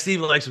 Yeah,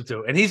 Steve likes him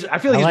too. And I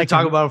feel like he's been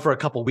talking about him for a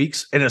couple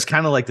weeks. And it's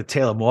kind of like the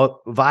Taylor Moore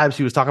vibes.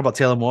 He was talking about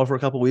Taylor Moore for a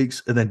couple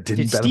weeks and then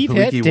didn't bet him the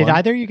week he won. Did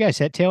either of you guys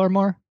hit Taylor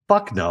Moore?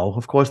 Fuck no,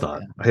 of course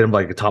not. Yeah. I hit him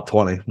like a top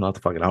 20, not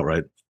the fucking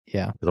outright.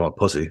 Yeah. Because I'm a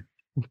pussy.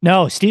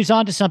 No, Steve's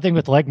onto something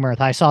with leg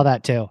mirth. I saw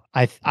that too.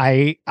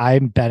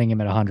 I'm betting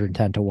him at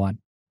 110 to 1.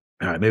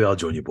 All right, maybe I'll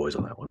join you boys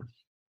on that one.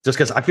 Just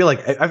because I feel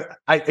like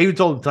I even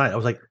told him tonight, I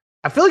was like,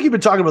 I feel like you've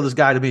been talking about this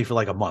guy to me for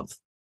like a month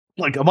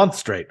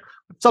straight.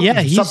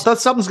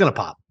 Something's gonna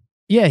pop.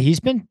 Yeah, he's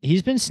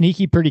been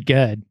sneaky pretty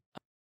good.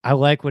 I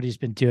like what he's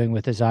been doing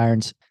with his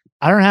irons.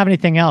 I don't have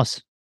anything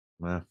else.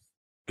 Got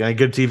any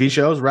good TV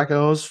shows,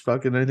 recos,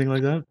 fucking anything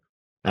like that?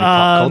 Any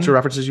pop culture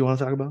references you want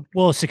to talk about?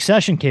 Well,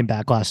 Succession came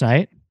back last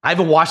night. I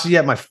haven't watched it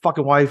yet. My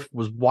fucking wife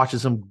was watching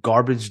some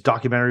garbage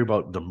documentary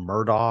about the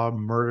Murdaugh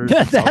murders.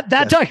 that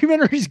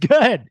documentary's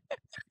good.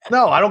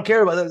 No, I don't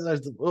care about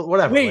that.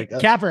 Whatever. Wait,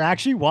 Capper,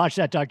 actually watch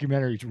that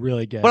documentary. It's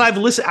really good. But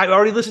I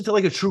already listened to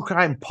like a true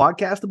crime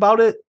podcast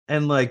about it,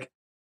 and like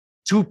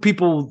two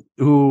people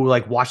who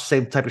like watch the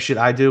same type of shit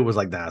I do was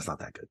like, nah, it's not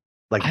that good.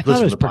 Like, I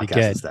thought it was pretty good.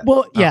 Instead.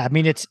 Well, yeah, I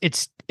mean,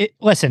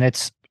 listen,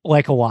 it's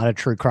like a lot of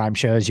true crime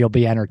shows. You'll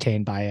be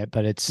entertained by it,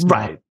 but it's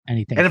right. Not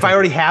anything. And if I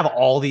already have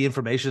all the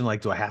information,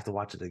 like, do I have to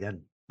watch it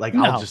again? Like,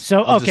 no. I'll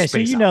so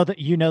you know that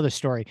the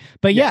story,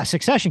 but yeah,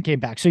 Succession came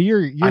back. So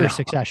you're a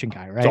Succession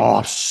guy, right?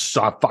 Oh,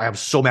 I'm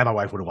so mad. My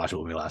wife wouldn't watch it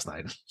with me last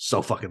night.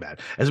 So fucking mad.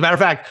 As a matter of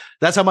fact,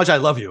 that's how much I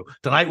love you.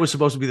 Tonight was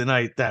supposed to be the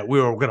night that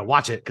we were going to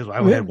watch it because I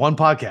only had one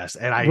podcast,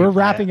 and we're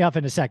wrapping up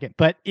in a second.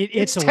 But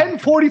it's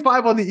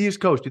 10:45 on the East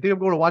Coast. Do you think I'm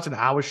going to watch an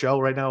hour show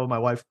right now with my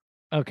wife?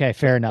 Okay,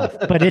 fair enough.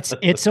 But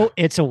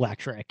it's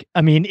electric.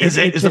 I mean, is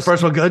the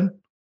first one good?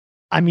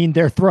 I mean,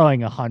 they're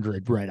throwing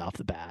 100 right off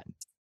the bat.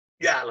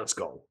 Yeah, let's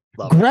go.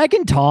 Greg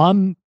and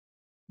Tom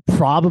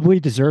probably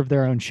deserve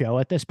their own show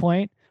at this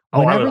point. I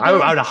would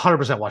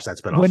 100% watch that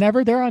spinoff.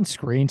 Whenever they're on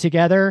screen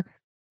together,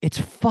 it's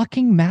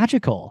fucking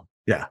magical.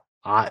 Yeah,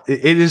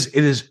 it is.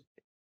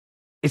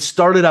 It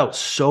started out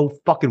so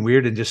fucking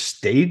weird and just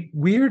stayed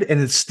weird, and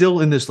it's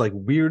still in this like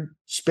weird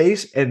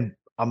space, and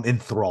I'm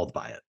enthralled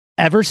by it.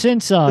 Ever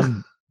since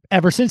the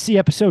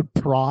episode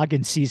Prague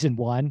in season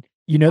 1,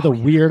 you know, the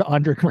weird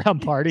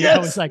underground party. Yes, I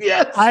was like,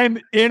 I'm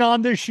in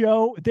on this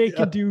show. They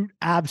can do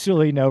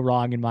absolutely no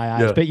wrong in my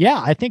eyes. But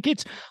yeah, I think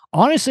it's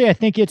one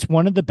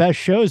of the best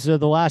shows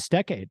of the last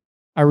decade.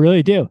 I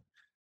really do.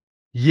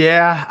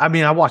 Yeah. I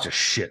mean, I watch a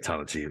shit ton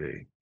of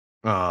TV.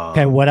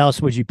 Okay. What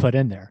else would you put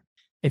in there?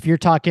 If you're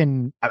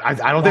talking, I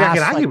don't think I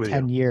can argue with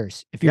 10 you.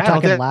 years. If you're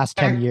talking last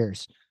 10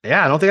 years.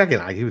 Yeah. I don't think I can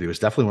argue with you. It's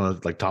definitely one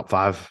of the like top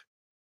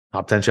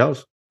 10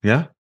 shows.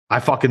 Yeah.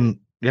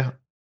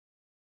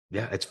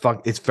 Yeah,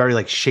 it's very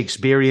like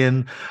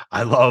Shakespearean.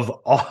 I love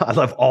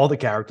all the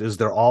characters.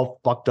 They're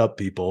all fucked up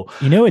people.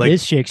 You know, it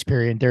is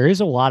Shakespearean. There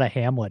is a lot of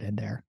Hamlet in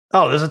there.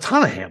 Oh, there's a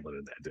ton of Hamlet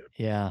in there, dude.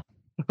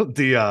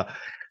 Yeah.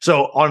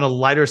 So on a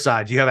lighter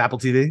side, do you have Apple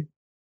TV?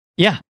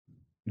 Yeah.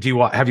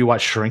 Have you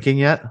watched Shrinking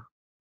yet?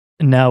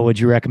 No, would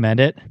you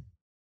recommend it?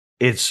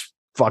 It's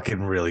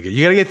fucking really good.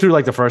 You got to get through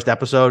like the first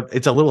episode.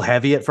 It's a little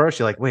heavy at first.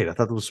 You're like, wait, I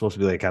thought this was supposed to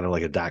be like kind of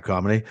like a dark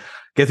comedy.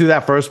 Get through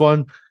that first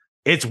one.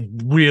 It's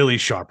really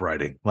sharp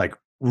writing, like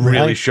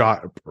really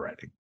sharp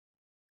writing.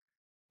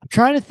 I'm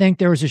trying to think.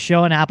 There was a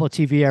show on Apple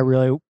TV I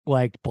really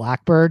liked,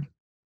 Blackbird.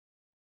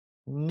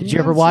 Did you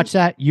ever watch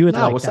that? You would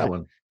like what's that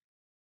one?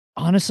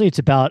 Honestly, it's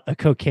about a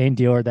cocaine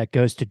dealer that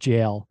goes to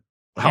jail.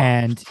 Oh.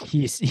 And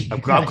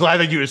I'm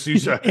glad that you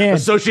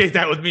associate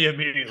that with me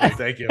immediately.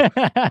 Thank you.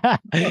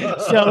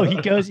 So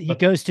he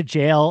goes to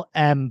jail,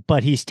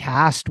 but he's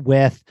tasked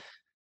with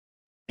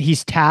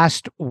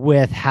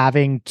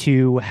having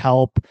to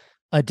help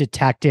a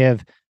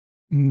detective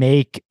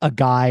make a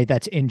guy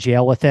that's in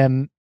jail with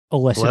him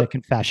elicit a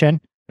confession.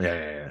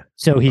 Yeah.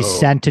 So he's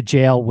sent to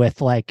jail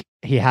with like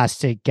he has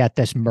to get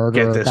this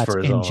murderer that's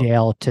in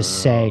jail to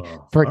say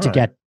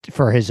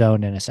for his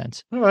own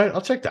innocence. All right,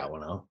 I'll check that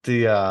one out.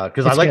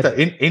 Because I like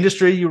the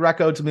Industry you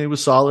reco to me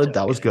was solid.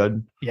 That was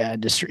good. Yeah,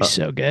 Industry's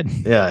so good.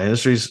 Yeah,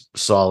 Industry's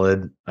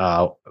solid.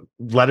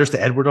 Letters to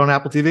Edward on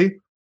Apple TV,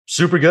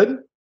 super good.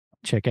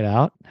 Check it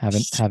out.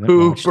 Haven't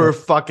super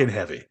fucking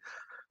heavy.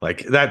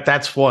 Like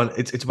that's one.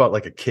 It's about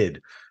like a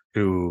kid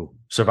who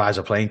survives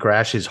a plane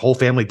crash. His whole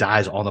family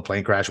dies on the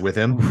plane crash with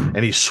him,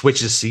 and he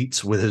switches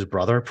seats with his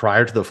brother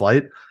prior to the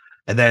flight.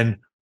 And then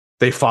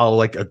they follow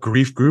like a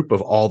grief group of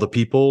all the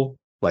people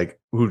like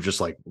who just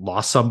like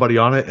lost somebody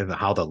on it and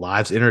how the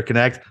lives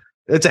interconnect.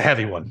 It's a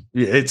heavy one.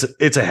 It's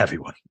a heavy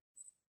one.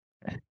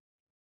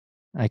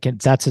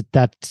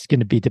 That's going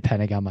to be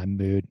depending on my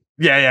mood.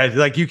 Yeah.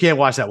 Like you can't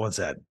watch that one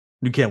sad.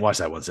 You can't watch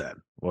that one sad,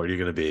 or you're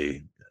going to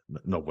be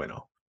no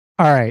bueno.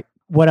 All right.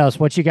 What else?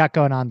 What you got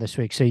going on this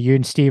week? So you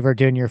and Steve are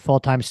doing your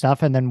full-time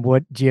stuff. And then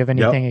do you have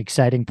anything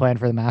exciting planned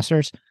for the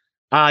Masters?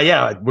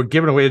 Yeah. We're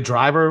giving away a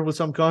driver with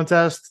some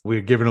contest.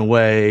 We're giving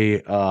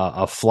away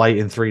a flight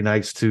and 3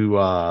 nights to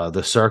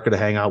the Circa to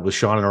hang out with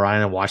Sean and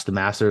Orion and watch the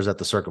Masters at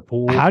the Circa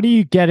pool. How do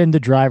you get in the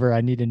driver?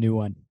 I need a new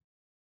one.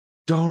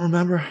 Don't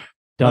remember.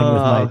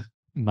 Done with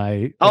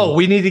my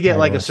we need to get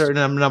like list. A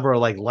certain number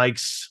of like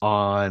likes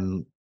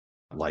on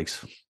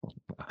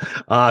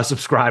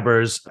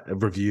subscribers,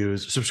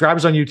 reviews,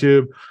 subscribers on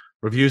YouTube,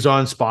 reviews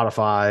on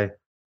Spotify,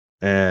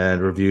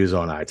 and reviews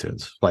on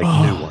iTunes, like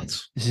new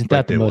ones. Isn't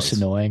that the most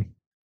annoying?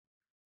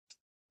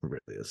 It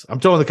really is.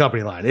 I'm towing the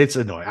company line. It's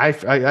annoying. I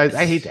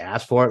hate to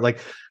ask for it. Like,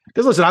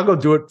 because listen, I'll go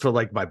do it for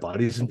like my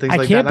buddies and things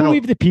like that. I can't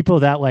believe the people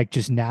that like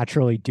just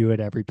naturally do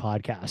it every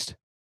podcast.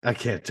 I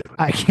can't do it.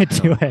 I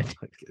can't do it. I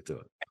can't do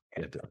it. I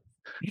can't do it.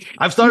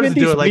 I've started to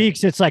do it like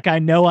weeks. It's like I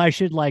know I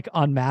should like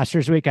on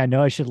Masters Week. I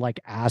know I should like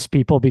ask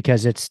people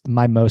because it's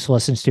my most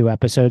listened to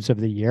episodes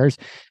of the years,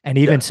 and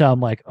even so, I'm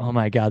like, oh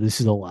my god, this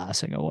is the last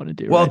thing I want to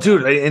do. Well, right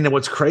dude, now. And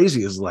what's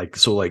crazy is like,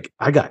 so like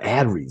I got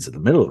ad reads in the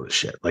middle of the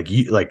shit. Like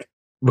you like.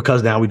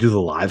 Because now we do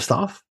the live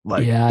stuff.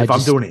 Like if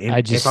I'm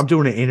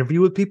doing an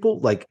interview with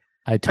people, like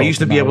I used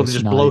to be able to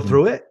just blow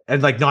through it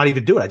and like not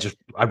even do it.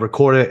 I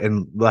record it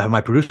and have my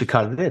producer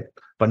cut it in.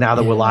 But now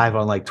that we're live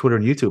on like Twitter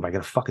and YouTube, I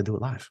gotta fucking do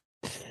it live.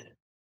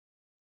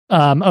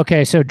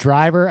 Okay, so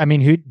driver. I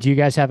mean, who do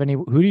you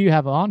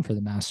have on for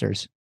the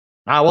Masters?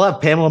 We'll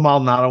have Pamela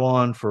Maldonado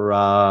on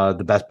for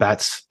the best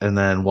bets, and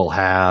then we'll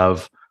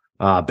have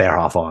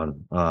Bearhoff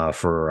on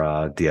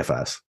for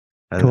DFS,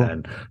 and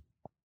then.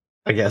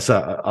 I guess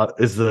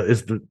is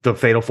the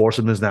fatal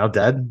foursome is now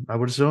dead, I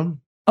would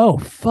assume. Oh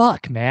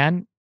fuck,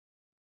 man.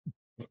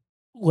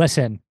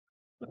 Listen.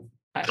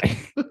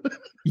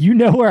 You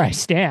know where I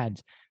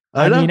stand.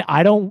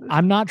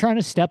 I'm not trying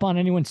to step on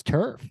anyone's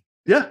turf.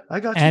 Yeah,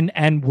 I got you.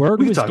 And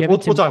word was given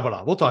We'll talk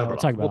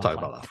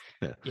about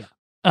that. Yeah.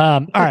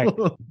 All right.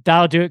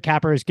 That'll do it,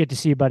 Capper. It's good to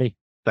see you, buddy.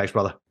 Thanks,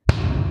 brother.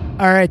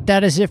 All right,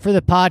 that is it for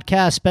the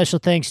podcast. Special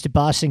thanks to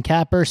Boston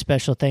Capper.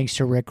 Special thanks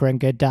to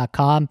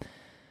RickRunGood.com.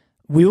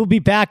 We will be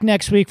back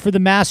next week for the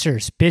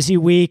Masters. Busy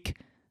week.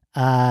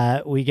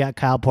 We got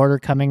Kyle Porter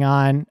coming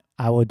on.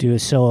 I will do a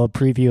solo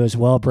preview as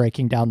well,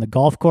 breaking down the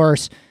golf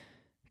course.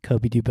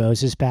 Kobe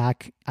Dubose is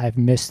back. I've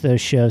missed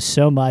those shows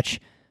so much.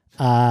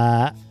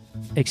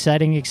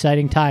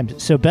 Exciting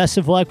times. So best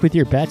of luck with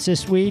your bets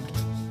this week,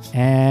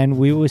 and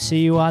we will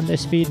see you on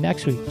this feed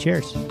next week.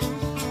 Cheers.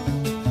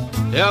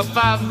 If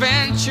I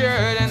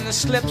ventured in the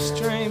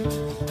slipstream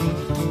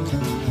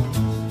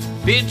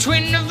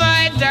between the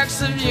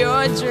viaducts of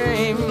your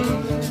dream,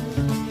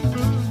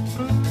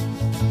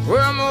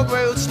 where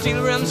mobile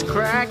steel rims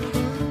crack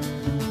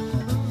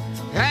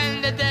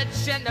and the dead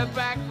center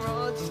back